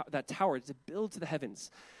reach that tower to build to the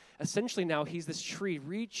heavens. Essentially now, he's this tree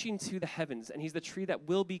reaching to the heavens, and he's the tree that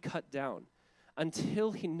will be cut down,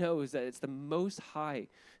 until he knows that it's the Most High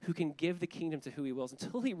who can give the kingdom to who he wills,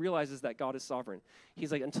 until he realizes that God is sovereign.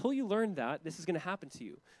 He's like, until you learn that, this is going to happen to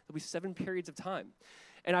you. There'll be 7 periods of time.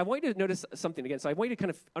 And I want you to notice something again. So I want you to kind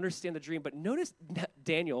of understand the dream, but notice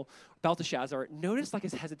Daniel, Belteshazzar, notice like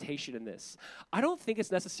his hesitation in this. I don't think it's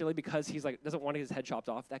necessarily because he's like, doesn't want his head chopped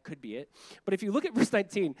off. That could be it. But if you look at verse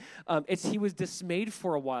 19, he was dismayed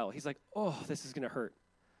for a while. He's like, oh, this is going to hurt.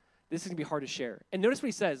 This is going to be hard to share. And notice what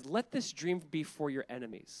he says, let this dream be for your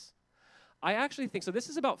enemies. I actually think, so this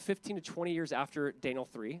is about 15 to 20 years after Daniel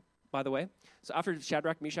 3, by the way. So after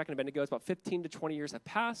Shadrach, Meshach, and Abednego, it's about 15 to 20 years have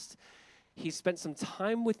passed. He's spent some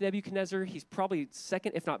time with Nebuchadnezzar. He's probably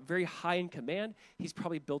second, if not very high in command. He's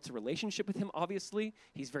probably built a relationship with him, obviously.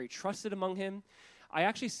 He's very trusted among him. I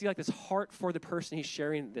actually see like this heart for the person he's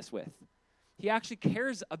sharing this with. He actually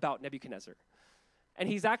cares about Nebuchadnezzar. And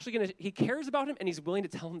he cares about him, and he's willing to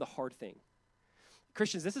tell him the hard thing.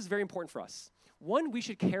 Christians, this is very important for us. One, we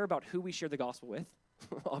should care about who we share the gospel with,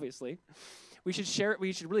 obviously. We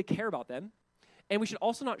should really care about them. And we should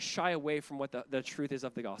also not shy away from what the truth is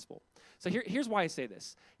of the gospel. So here's why I say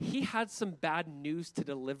this. He had some bad news to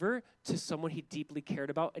deliver to someone he deeply cared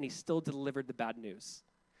about, and he still delivered the bad news.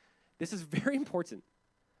 This is very important.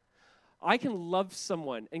 I can love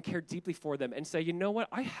someone and care deeply for them and say, you know what,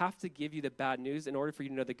 I have to give you the bad news in order for you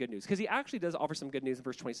to know the good news. Because he actually does offer some good news in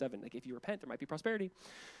verse 27. Like, if you repent, there might be prosperity.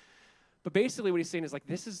 But basically what he's saying is like,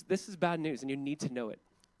 this is bad news, and you need to know it.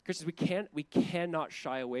 Christians, we cannot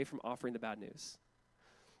shy away from offering the bad news.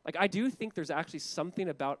 Like, I do think there's actually something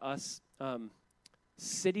about us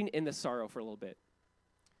sitting in the sorrow for a little bit.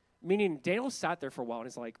 Meaning, Daniel sat there for a while, and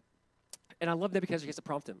he's like, and I love Nebuchadnezzar gets to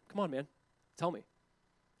prompt him. Come on, man, tell me.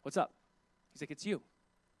 What's up? He's like, it's you.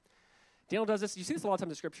 Daniel does this. You see this a lot of times in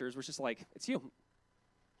the scriptures where it's just like, it's you.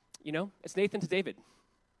 You know, it's Nathan to David.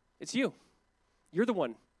 It's you. You're the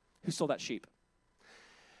one who stole that sheep.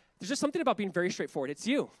 There's just something about being very straightforward. It's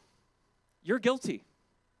you. You're guilty.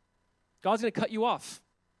 God's going to cut you off.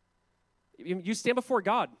 You stand before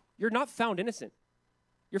God. You're not found innocent.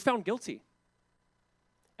 You're found guilty.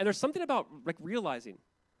 And there's something about like realizing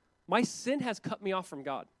my sin has cut me off from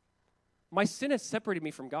God. My sin has separated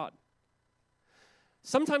me from God.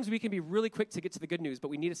 Sometimes we can be really quick to get to the good news, but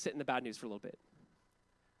we need to sit in the bad news for a little bit.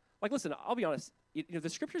 Like, listen, I'll be honest. The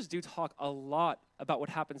scriptures do talk a lot about what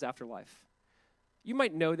happens after life. You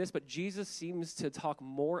might know this, but Jesus seems to talk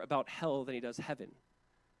more about hell than he does heaven.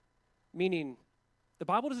 Meaning, the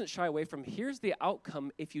Bible doesn't shy away from, here's the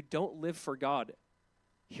outcome if you don't live for God.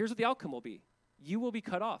 Here's what the outcome will be. You will be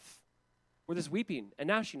cut off, where there's weeping and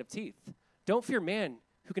gnashing of teeth. Don't fear man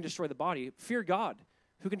who can destroy the body. Fear God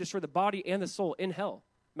who can destroy the body and the soul in hell,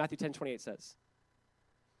 Matthew 10:28 says.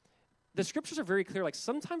 The scriptures are very clear. Like,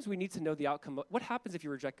 sometimes we need to know the outcome. What happens if you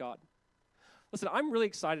reject God? Listen, I'm really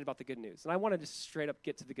excited about the good news, and I want to just straight up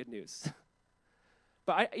get to the good news.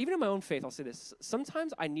 But even in my own faith, I'll say this.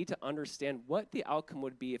 Sometimes I need to understand what the outcome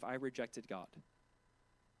would be if I rejected God.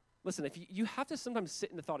 Listen, if you have to sometimes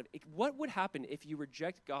sit in the thought of what would happen if you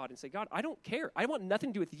reject God and say, God, I don't care. I want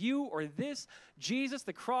nothing to do with you or this, Jesus,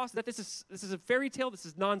 the cross, that this is a fairy tale. This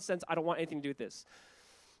is nonsense. I don't want anything to do with this.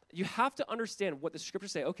 You have to understand what the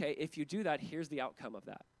scriptures say. Okay, if you do that, here's the outcome of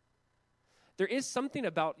that. There is something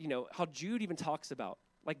about, how Jude even talks about.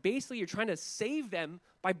 Like, basically, you're trying to save them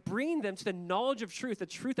by bringing them to the knowledge of truth, the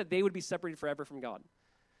truth that they would be separated forever from God.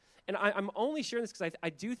 And I'm only sharing this because I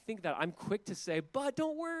do think that I'm quick to say, but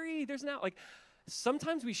don't worry, there's not. Like,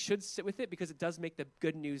 sometimes we should sit with it because it does make the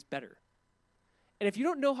good news better. And if you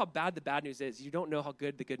don't know how bad the bad news is, you don't know how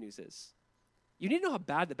good the good news is. You need to know how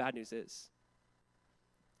bad the bad news is.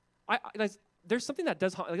 There's something that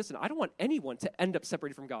does, listen, I don't want anyone to end up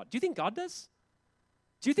separated from God. Do you think God does?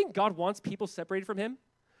 Do you think God wants people separated from him?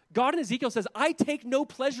 God in Ezekiel says, I take no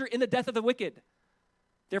pleasure in the death of the wicked.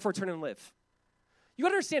 Therefore, turn and live. You got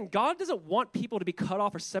to understand, God doesn't want people to be cut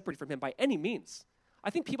off or separated from him by any means. I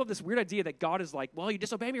think people have this weird idea that God is like, well, you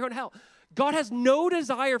disobey me, you're going to hell. God has no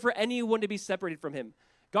desire for anyone to be separated from him.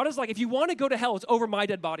 God is like, if you want to go to hell, it's over my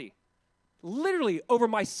dead body. Literally, over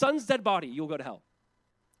my son's dead body, you'll go to hell.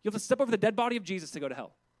 You have to step over the dead body of Jesus to go to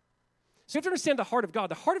hell. So you have to understand the heart of God.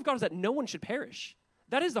 The heart of God is that no one should perish.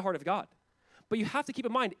 That is the heart of God. But you have to keep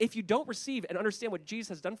in mind, if you don't receive and understand what Jesus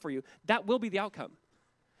has done for you, that will be the outcome.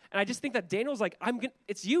 And I just think that Daniel's like,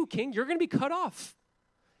 it's you, king. You're going to be cut off.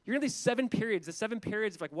 You're going to these 7 periods. The 7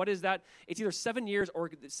 periods, like, what is that? It's either 7 years or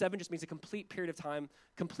 7 just means a complete period of time,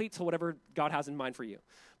 complete to whatever God has in mind for you.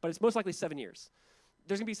 But it's most likely 7 years.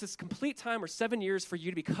 There's going to be this complete time or 7 years for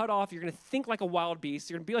you to be cut off. You're going to think like a wild beast.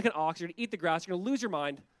 You're going to be like an ox. You're going to eat the grass. You're going to lose your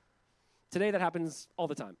mind. Today, that happens all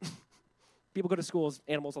the time. People go to school as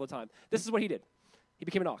animals all the time. This is what he did. He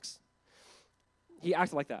became an ox. He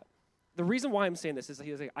acted like that. The reason why I'm saying this is that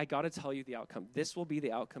he was like, I got to tell you the outcome. This will be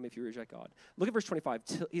the outcome if you reject God. Look at verse 25.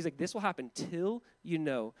 He's like, this will happen till you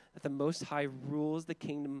know that the Most High rules the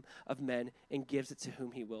kingdom of men and gives it to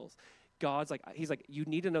whom he wills. He's like, you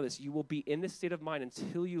need to know this. You will be in this state of mind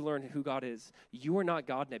until you learn who God is. You are not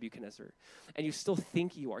God, Nebuchadnezzar. And you still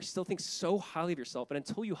think you are. Still think so highly of yourself. And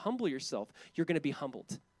until you humble yourself, you're going to be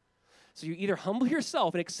humbled. So you either humble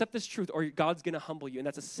yourself and accept this truth, or God's going to humble you. And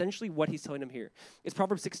that's essentially what he's telling him here. It's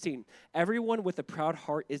Proverbs 16. Everyone with a proud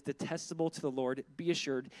heart is detestable to the Lord. Be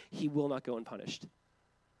assured he will not go unpunished.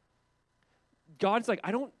 God's like,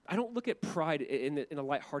 I don't look at pride in a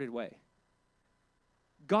lighthearted way.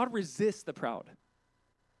 God resists the proud.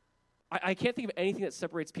 I can't think of anything that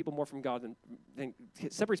separates people more from God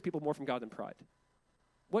than pride.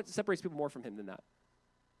 What separates people more from him than that?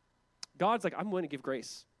 God's like, I'm willing to give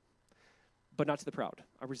grace, but not to the proud.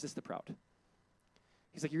 I resist the proud.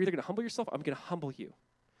 He's like, you're either going to humble yourself, or I'm going to humble you.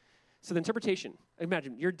 So the interpretation,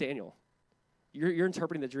 imagine, you're Daniel. You're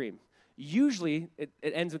interpreting the dream. Usually, it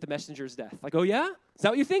ends with the messenger's death. Like, oh yeah? Is that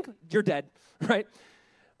what you think? You're dead, right?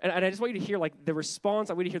 And I just want you to hear like the response.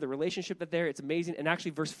 I want you to hear the relationship that's there. It's amazing. And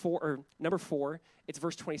actually, number 4, it's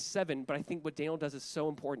verse 27. But I think what Daniel does is so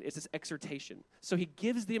important. It's this exhortation. So he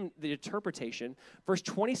gives them the interpretation. Verse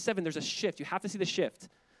 27, there's a shift. You have to see the shift.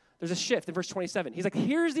 There's a shift in verse 27. He's like,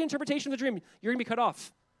 here's the interpretation of the dream. You're going to be cut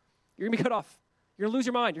off. You're going to lose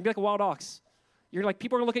your mind. You're going to be like a wild ox. You're like,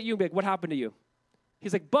 people are going to look at you and be like, what happened to you?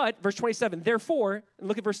 He's like, but, verse 27, therefore, and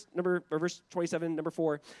look at verse 27, number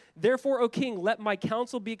 4. Therefore, O king, let my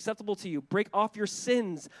counsel be acceptable to you. Break off your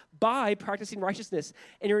sins by practicing righteousness,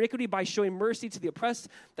 and your iniquity by showing mercy to the oppressed,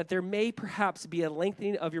 that there may perhaps be a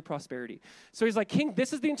lengthening of your prosperity. So he's like, king,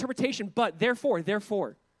 this is the interpretation, but therefore.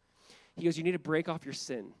 He goes, you need to break off your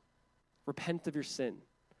sin. Repent of your sin.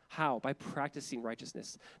 How? By practicing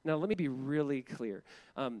righteousness. Now, let me be really clear.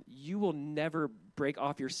 You will never break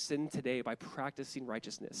off your sin today by practicing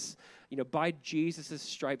righteousness. By Jesus'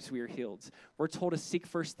 stripes we are healed. We're told to seek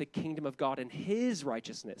first the kingdom of God and his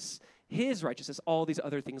righteousness. His righteousness, all these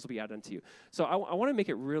other things will be added unto you. So I want to make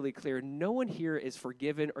it really clear. No one here is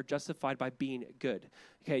forgiven or justified by being good.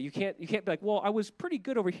 Okay, you can't be like, well, I was pretty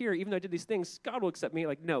good over here, even though I did these things. God will accept me.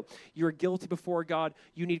 Like, no, you're guilty before God.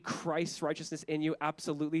 You need Christ's righteousness in you,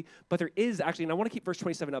 absolutely. But there is actually, and I want to keep verse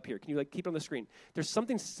 27 up here. Can you keep it on the screen? There's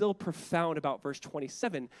something still profound about verse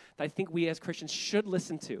 27 that I think we as Christians should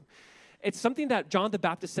listen to. It's something that John the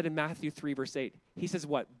Baptist said in Matthew 3, verse 8. He says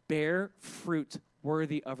what? Bear fruit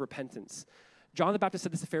worthy of repentance. John the Baptist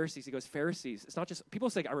said this to Pharisees. He goes, Pharisees, it's not just,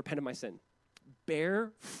 people say, I repent of my sin.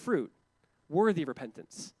 Bear fruit worthy of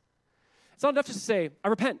repentance. It's not enough just to say, I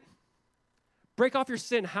repent. Break off your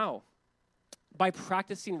sin. How? By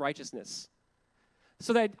practicing righteousness.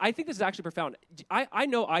 So that I think this is actually profound. I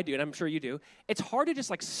know I do, and I'm sure you do. It's hard to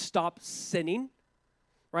just stop sinning,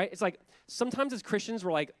 right? It's like sometimes as Christians,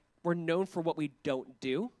 we're known for what we don't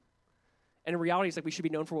do. And in reality, it's we should be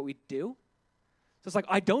known for what we do. So it's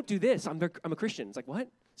I don't do this. I'm a Christian. It's what?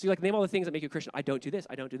 So you name all the things that make you a Christian. I don't do this.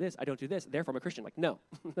 I don't do this. I don't do this. Therefore, I'm a Christian. No,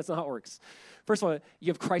 that's not how it works. First of all,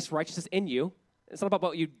 you have Christ's righteousness in you. It's not about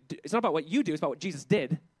what you do. It's not about what you do. It's about what Jesus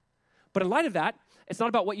did. But in light of that, it's not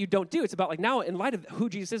about what you don't do. It's about now, in light of who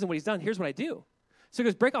Jesus is and what he's done, here's what I do. So he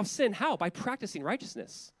goes, break off sin. How? By practicing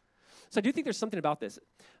righteousness. So I do think there's something about this.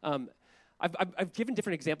 I've given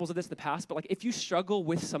different examples of this in the past, but if you struggle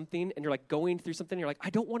with something and you're going through something, you're I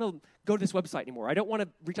don't want to go to this website anymore. I don't want to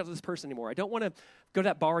reach out to this person anymore. I don't want to go to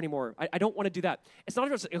that bar anymore. I don't want to do that. It's not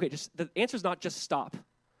just, the answer is not just stop.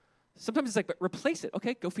 Sometimes it's but replace it.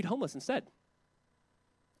 Okay, go feed homeless instead.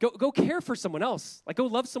 Go care for someone else. Go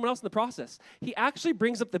love someone else in the process. He actually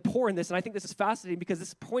brings up the poor in this, and I think this is fascinating because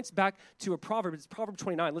this points back to a proverb. It's Proverb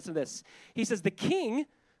 29. Listen to this. He says, the king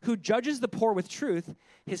who judges the poor with truth,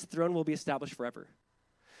 his throne will be established forever.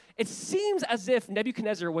 It seems as if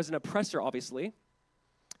Nebuchadnezzar was an oppressor, obviously.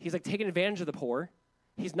 He's taking advantage of the poor.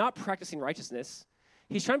 He's not practicing righteousness.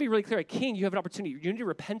 He's trying to be really clear. King, you have an opportunity. You need to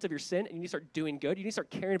repent of your sin, and you need to start doing good. You need to start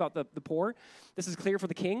caring about the poor. This is clear for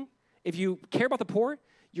the king. If you care about the poor,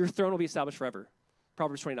 your throne will be established forever.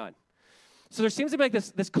 Proverbs 29. So there seems to be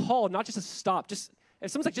this call, not just to stop. If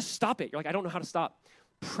someone's just stop it. You're I don't know how to stop.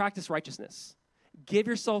 Practice righteousness. Give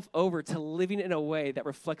yourself over to living in a way that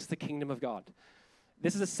reflects the kingdom of God.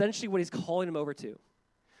 This is essentially what he's calling him over to.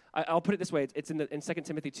 I'll put it this way. It's in 2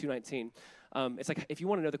 Timothy 2:19. It's if you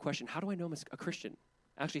want to know the question, how do I know I'm a Christian?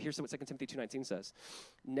 Actually, here's what 2 Timothy 2:19 says.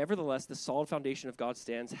 Nevertheless, the solid foundation of God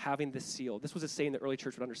stands, having this seal. This was a saying the early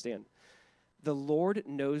church would understand. The Lord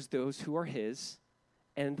knows those who are his,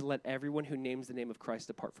 and let everyone who names the name of Christ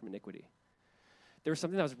depart from iniquity. There was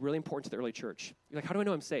something that was really important to the early church. You're how do I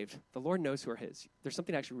know I'm saved? The Lord knows who are his. There's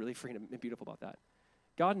something actually really freeing and beautiful about that.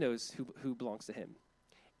 God knows who belongs to him.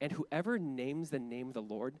 And whoever names the name of the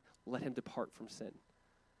Lord, let him depart from sin.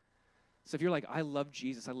 So if you're I love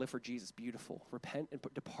Jesus, I live for Jesus, beautiful. Repent and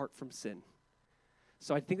depart from sin.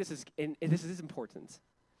 So I think this is important.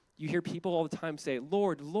 You hear people all the time say,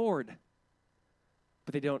 Lord, Lord,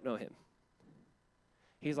 but they don't know him.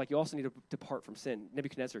 He's you also need to depart from sin.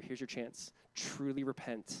 Nebuchadnezzar, here's your chance. Truly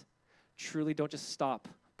repent. Truly don't just stop,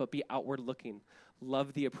 but be outward looking.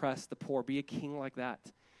 Love the oppressed, the poor. Be a king like that.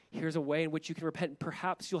 Here's a way in which you can repent.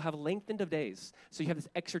 Perhaps you'll have lengthened of days. So you have this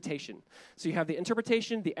exhortation. So you have the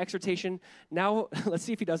interpretation, the exhortation. Now, let's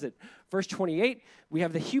see if he does it. Verse 28, we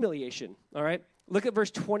have the humiliation. All right? Look at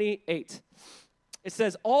verse 28. It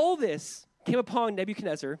says, all this came upon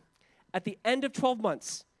Nebuchadnezzar at the end of 12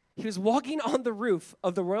 months. He was walking on the roof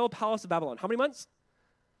of the royal palace of Babylon. How many months?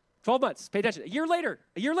 12 months. Pay attention. A year later.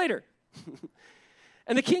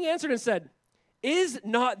 And the king answered and said, is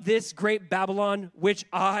not this great Babylon, which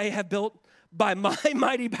I have built by my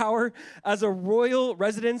mighty power as a royal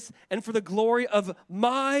residence and for the glory of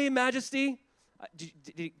my majesty?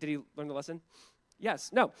 Did he learn the lesson? Yes.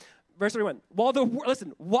 No. Verse 31. While the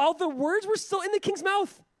words were still in the king's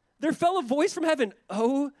mouth, there fell a voice from heaven,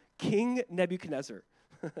 O King Nebuchadnezzar.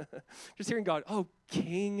 Just hearing God, oh,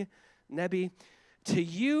 King Nebi, to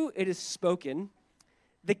you it is spoken,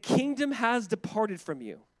 the kingdom has departed from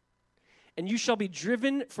you, and you shall be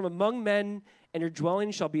driven from among men, and your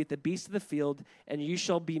dwelling shall be at the beasts of the field, and you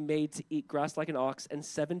shall be made to eat grass like an ox, and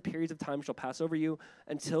 7 periods of time shall pass over you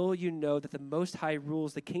until you know that the Most High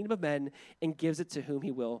rules the kingdom of men and gives it to whom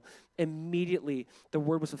he will. Immediately the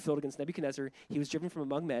word was fulfilled against Nebuchadnezzar. He was driven from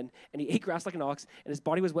among men, and he ate grass like an ox, and his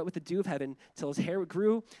body was wet with the dew of heaven, till his hair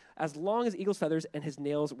grew as long as eagle's feathers, and his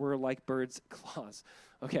nails were like birds' claws.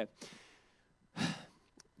 Okay.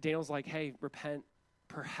 Daniel's like, hey, repent.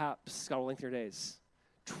 Perhaps God will lengthen your days.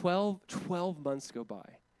 12 months go by.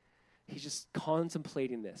 He's just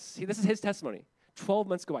contemplating this. See, this is his testimony. 12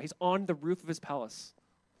 months go by. He's on the roof of his palace.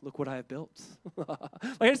 Look what I have built.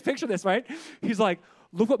 I just picture this, right? He's like,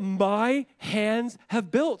 look what my hands have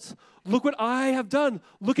built. Look what I have done.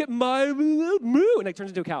 Look at my moo. And it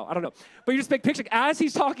turns into a cow. I don't know. But you just make picture as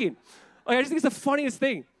he's talking. Like, I just think it's the funniest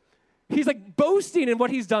thing. He's like boasting in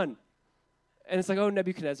what he's done. And it's like, oh,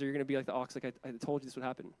 Nebuchadnezzar, you're going to be like the ox. Like I told you this would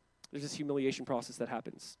happen. There's this humiliation process that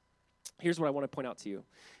happens. Here's what I want to point out to you.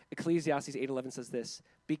 Ecclesiastes 8:11 says this: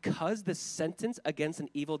 because the sentence against an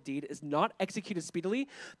evil deed is not executed speedily,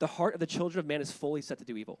 the heart of the children of man is fully set to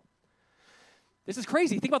do evil. This is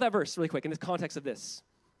crazy. Think about that verse really quick in this context of this.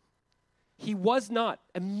 He was not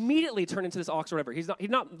immediately turned into this ox or whatever. He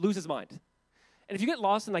did not lose his mind. And if you get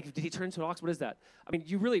lost in like, did he turn into an ox? What is that? I mean,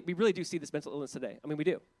 we really do see this mental illness today. I mean, we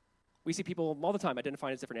do. We see people all the time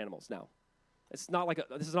identifying as different animals now. It's not like,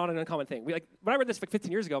 this is not an uncommon thing. When I read this like 15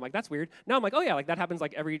 years ago, I'm like, that's weird. Now I'm like, oh yeah, like that happens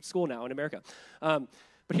like every school now in America. But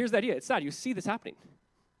here's the idea. It's sad. You see this happening.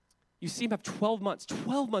 You see him have 12 months.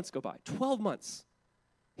 12 months go by. 12 months.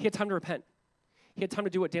 He had time to repent. He had time to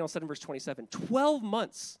do what Daniel said in verse 27. 12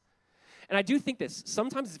 months. And I do think this.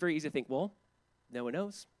 Sometimes it's very easy to think, well, no one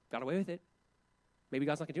knows. Got away with it. Maybe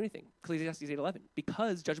God's not going to do anything. Ecclesiastes 8:11.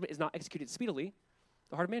 Because judgment is not executed speedily,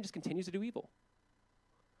 the heart of man just continues to do evil.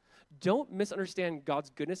 Don't misunderstand God's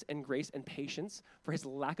goodness and grace and patience for his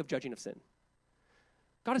lack of judging of sin.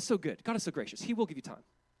 God is so good. God is so gracious. He will give you time.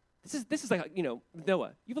 This is like,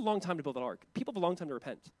 Noah. You have a long time to build an ark. People have a long time to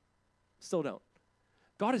repent. Still don't.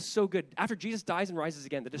 God is so good. After Jesus dies and rises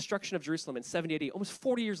again, the destruction of Jerusalem in 70 AD, almost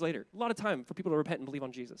 40 years later, a lot of time for people to repent and believe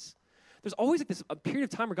on Jesus. There's always like a period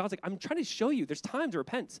of time where God's like, I'm trying to show you there's time to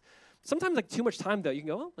repent. Sometimes like too much time though, you can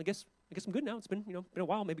go, well, I guess I'm good now. It's been a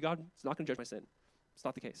while. Maybe God is not going to judge my sin. It's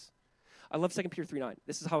not the case. I love 2 Peter 3:9.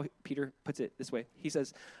 This is how Peter puts it this way. He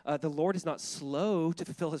says, the Lord is not slow to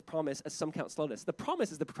fulfill his promise, as some count slowness. The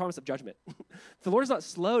promise is the promise of judgment. The Lord is not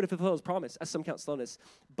slow to fulfill his promise, as some count slowness,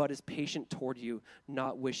 but is patient toward you,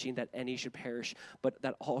 not wishing that any should perish, but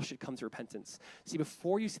that all should come to repentance. See,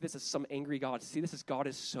 before you see this as some angry God, see this as God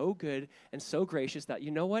is so good and so gracious that,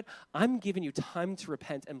 you know what? I'm giving you time to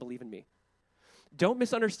repent and believe in me. Don't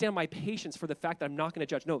misunderstand my patience for the fact that I'm not going to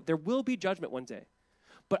judge. No, there will be judgment one day.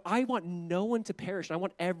 But I want no one to perish, and I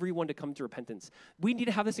want everyone to come to repentance. We need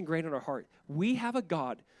to have this ingrained in our heart. We have a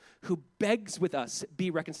God who begs with us,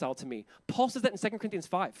 be reconciled to me. Paul says that in 2 Corinthians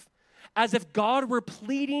 5. As if God were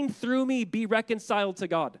pleading through me, be reconciled to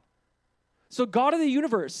God. So God of the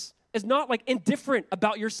universe is not like indifferent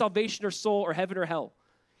about your salvation or soul or heaven or hell.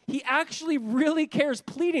 He actually really cares,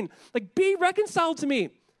 pleading, like, be reconciled to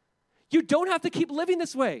me. You don't have to keep living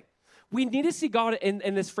this way. We need to see God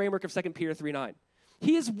in this framework of 2 Peter 3:9.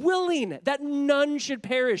 He is willing that none should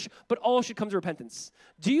perish, but all should come to repentance.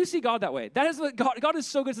 Do you see God that way? That is what God is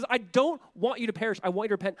so good. He says, I don't want you to perish. I want you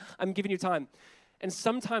to repent. I'm giving you time. And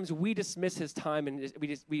sometimes we dismiss his time and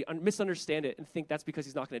we misunderstand it and think that's because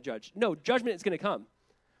he's not going to judge. No, judgment is going to come.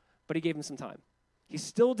 But he gave him some time. He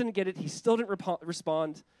still didn't get it. He still didn't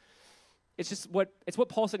respond. It's what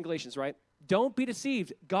Paul said in Galatians, right? Don't be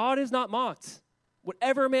deceived. God is not mocked.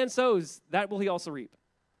 Whatever a man sows, that will he also reap.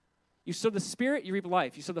 You sow the spirit, you reap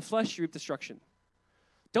life. You sow the flesh, you reap destruction.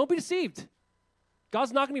 Don't be deceived.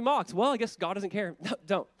 God's not going to be mocked. Well, I guess God doesn't care.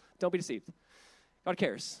 No, don't be deceived. God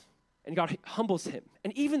cares. And God humbles him.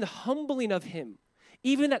 And even the humbling of him,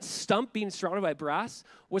 even that stump being surrounded by brass,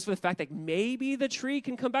 was for the fact that maybe the tree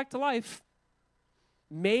can come back to life.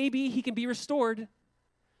 Maybe he can be restored.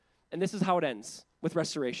 And this is how it ends with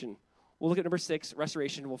restoration. We'll look at number 6,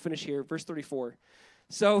 restoration. We'll finish here, verse 34.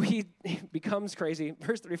 So he becomes crazy.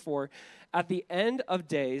 Verse 34, at the end of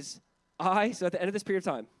days, so at the end of this period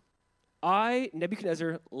of time, I,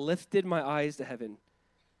 Nebuchadnezzar, lifted my eyes to heaven,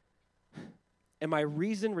 and my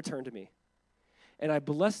reason returned to me. And I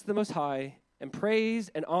blessed the Most High and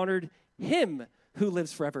praised and honored him who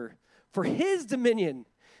lives forever. For his dominion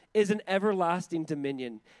is an everlasting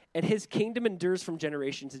dominion, and his kingdom endures from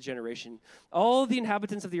generation to generation. All the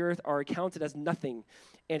inhabitants of the earth are accounted as nothing,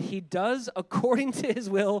 and he does according to his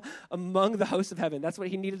will among the hosts of heaven. That's what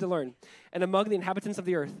he needed to learn. And among the inhabitants of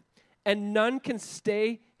the earth. And none can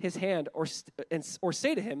stay his hand or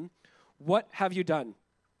say to him, What have you done?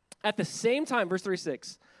 At the same time, verse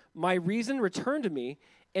 36, my reason returned to me,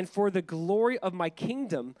 and for the glory of my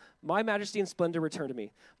kingdom, my majesty and splendor returned to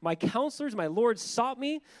me. My counselors, my lords, sought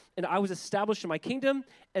me, and I was established in my kingdom,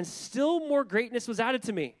 and still more greatness was added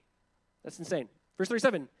to me. That's insane. Verse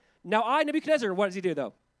 37, now I, Nebuchadnezzar, what does he do,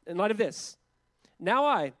 though, in light of this? Now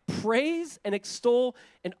I praise and extol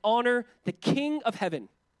and honor the King of heaven,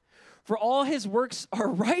 for all his works are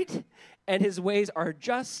right, and his ways are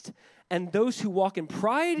just, and those who walk in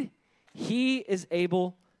pride, he is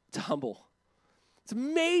able to humble. It's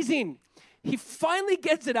amazing. He finally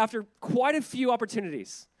gets it after quite a few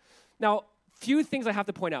opportunities. Now, few things I have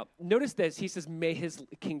to point out. Notice this. He says, may his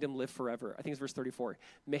kingdom live forever. I think it's verse 34.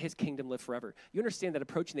 May his kingdom live forever. You understand that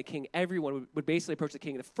approaching the king, everyone would basically approach the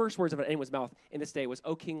king. The first words out of anyone's mouth in this day was,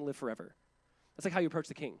 O king, live forever. That's like how you approach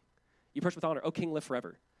the king. You approach with honor, O king, live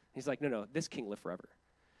forever. He's like, no, this king live forever.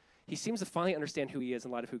 He seems to finally understand who he is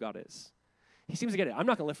in light of who God is. He seems to get it. I'm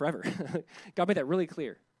not going to live forever. God made that really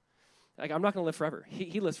clear. Like, I'm not going to live forever.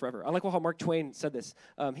 He lives forever. I like how Mark Twain said this.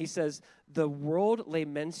 He says, the world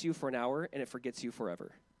laments you for an hour, and it forgets you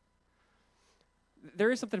forever.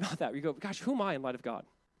 There is something about that where you go, gosh, who am I in light of God?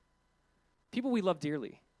 People we love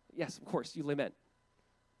dearly. Yes, of course, you lament.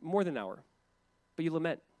 More than an hour. But you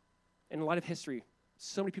lament. And in light of history,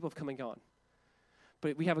 so many people have come and gone.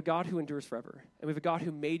 But we have a God who endures forever. And we have a God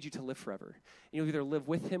who made you to live forever. And you'll either live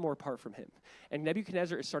with him or apart from him. And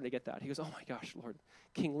Nebuchadnezzar is starting to get that. He goes, oh my gosh, Lord,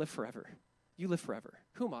 King, live forever. You live forever.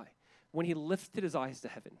 Who am I? When he lifted his eyes to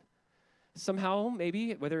heaven. Somehow,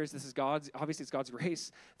 maybe, whether this is God's, obviously it's God's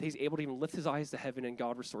grace, that he's able to even lift his eyes to heaven and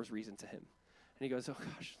God restores reason to him. And he goes, oh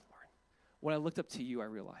gosh, Lord, when I looked up to you, I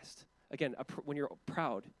realized. Again, when you're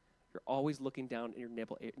proud, you're always looking down and you're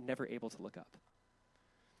never able to look up.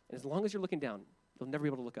 And as long as you're looking down, you'll never be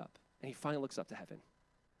able to look up. And he finally looks up to heaven.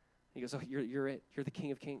 He goes, oh, you're it. You're the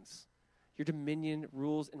King of Kings. Your dominion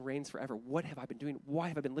rules and reigns forever. What have I been doing? Why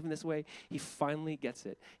have I been living this way? He finally gets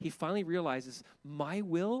it. He finally realizes my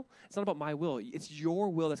will, it's not about my will. It's your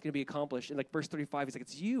will that's going to be accomplished. And like verse 35, he's like,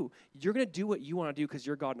 it's you. You're going to do what you want to do because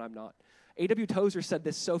you're God and I'm not. A.W. Tozer said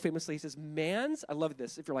this so famously. He says, I love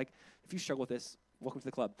this. If you struggle with this, welcome to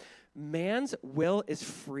the club. Man's will is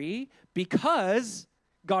free because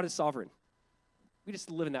God is sovereign. We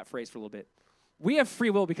just live in that phrase for a little bit. We have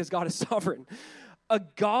free will because God is sovereign. A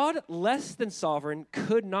God less than sovereign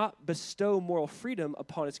could not bestow moral freedom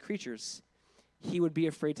upon his creatures. He would be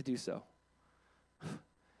afraid to do so.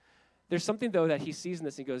 There's something, though, that he sees in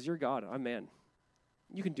this and he goes, you're God, I'm man.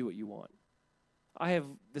 You can do what you want. I have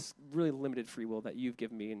this really limited free will that you've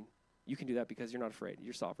given me, and you can do that because you're not afraid.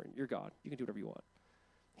 You're sovereign. You're God. You can do whatever you want.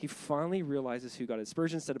 He finally realizes who God is.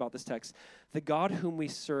 Spurgeon said about this text, the God whom we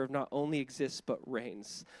serve not only exists but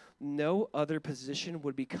reigns. No other position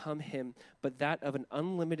would become him but that of an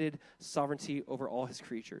unlimited sovereignty over all his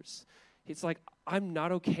creatures. It's like, I'm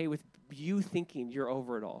not okay with you thinking you're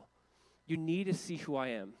over it all. You need to see who I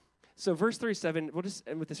am. So verse 37, we'll just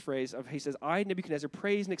end with this phrase of, he says, I, Nebuchadnezzar,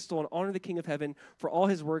 praise and extol and honor the King of heaven, for all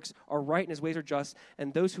his works are right and his ways are just,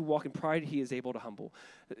 and those who walk in pride he is able to humble.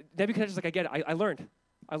 Nebuchadnezzar's like, I get it. I learned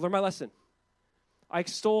my lesson. I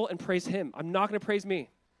extol and praise him. I'm not going to praise me.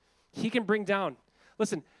 He can bring down.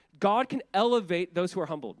 Listen, God can elevate those who are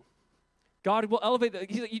humbled. God will elevate.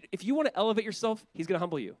 If you want to elevate yourself, he's going to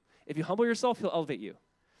humble you. If you humble yourself, he'll elevate you.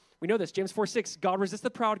 We know this. James 4:6, God resists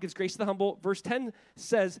the proud, gives grace to the humble. Verse 10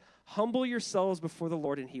 says, humble yourselves before the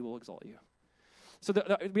Lord and he will exalt you. So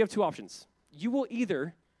we have two options. You will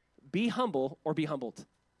either be humble or be humbled.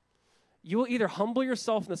 You will either humble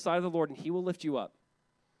yourself in the sight of the Lord and he will lift you up,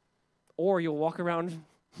 or you'll walk around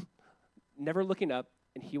never looking up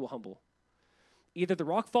and he will humble. Either the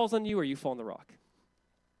rock falls on you or you fall on the rock.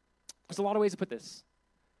 There's a lot of ways to put this.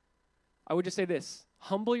 I would just say this,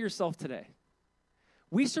 humble yourself today.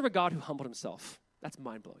 We serve a God who humbled himself. That's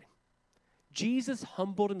mind-blowing. Jesus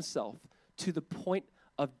humbled himself to the point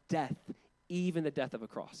of death, even the death of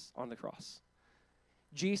on the cross.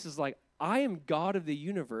 Jesus is like, I am God of the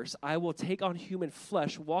universe. I will take on human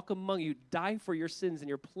flesh, walk among you, die for your sins in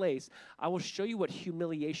your place. I will show you what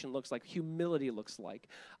humiliation looks like, humility looks like.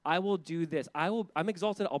 I will do this. I'm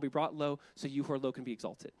exalted. I'll be brought low so you who are low can be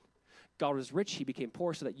exalted. God was rich. He became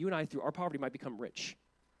poor so that you and I, through our poverty, might become rich.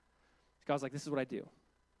 God's like, this is what I do.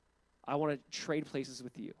 I want to trade places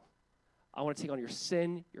with you. I want to take on your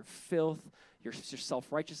sin, your filth, your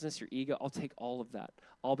self-righteousness, your ego. I'll take all of that.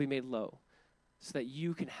 I'll be made low so that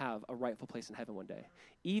you can have a rightful place in heaven one day.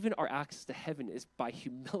 Even our access to heaven is by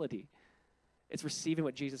humility. It's receiving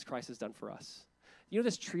what Jesus Christ has done for us. You know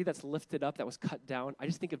this tree that's lifted up, that was cut down? I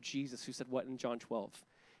just think of Jesus who said what in John 12?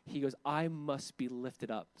 He goes, I must be lifted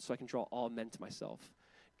up so I can draw all men to myself.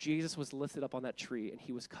 Jesus was lifted up on that tree and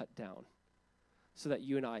he was cut down so that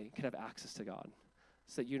you and I could have access to God,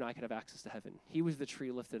 so that you and I could have access to heaven. He was the tree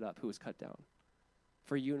lifted up who was cut down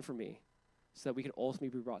for you and for me, so that we can ultimately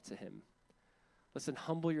be brought to him. Listen,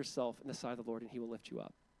 humble yourself in the sight of the Lord and he will lift you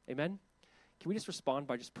up. Amen? Can we just respond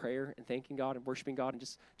by just prayer and thanking God and worshiping God and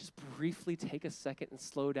just briefly take a second and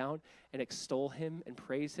slow down and extol him and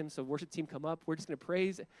praise him? So worship team, come up. We're just going to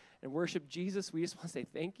praise and worship Jesus. We just want to say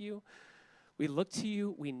thank you. We look to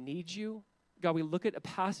you. We need you. God, we look at a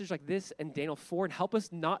passage like this in Daniel 4 and help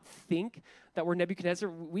us not think that we're Nebuchadnezzar.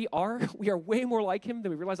 We are way more like him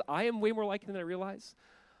than we realize. I am way more like him than I realize.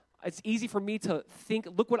 It's easy for me to think,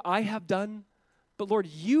 look what I have done. But Lord,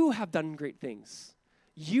 you have done great things.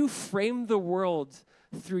 You framed the world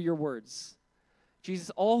through your words.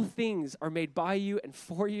 Jesus, all things are made by you and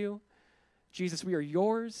for you. Jesus, we are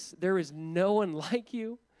yours. There is no one like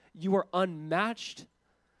you. You are unmatched.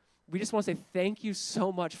 We just want to say thank you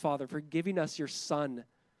so much, Father, for giving us your Son,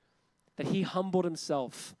 that he humbled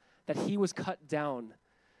himself, that he was cut down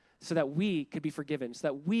so that we could be forgiven, so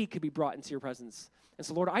that we could be brought into your presence. And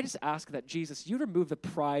so, Lord, I just ask that, Jesus, you remove the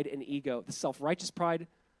pride and ego, the self-righteous pride,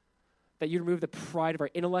 that you remove the pride of our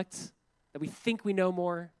intellect, that we think we know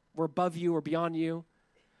more, we're above you, we're beyond you.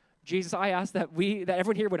 Jesus, I ask that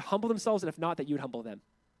everyone here would humble themselves, and if not, that you would humble them.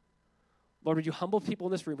 Lord, would you humble people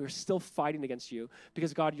in this room who are still fighting against you?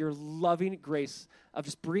 Because, God, your loving grace of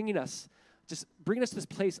just bringing us to this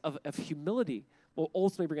place of humility will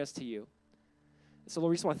ultimately bring us to you. So,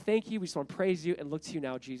 Lord, we just want to thank you. We just want to praise you and look to you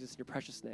now, Jesus, in your precious name.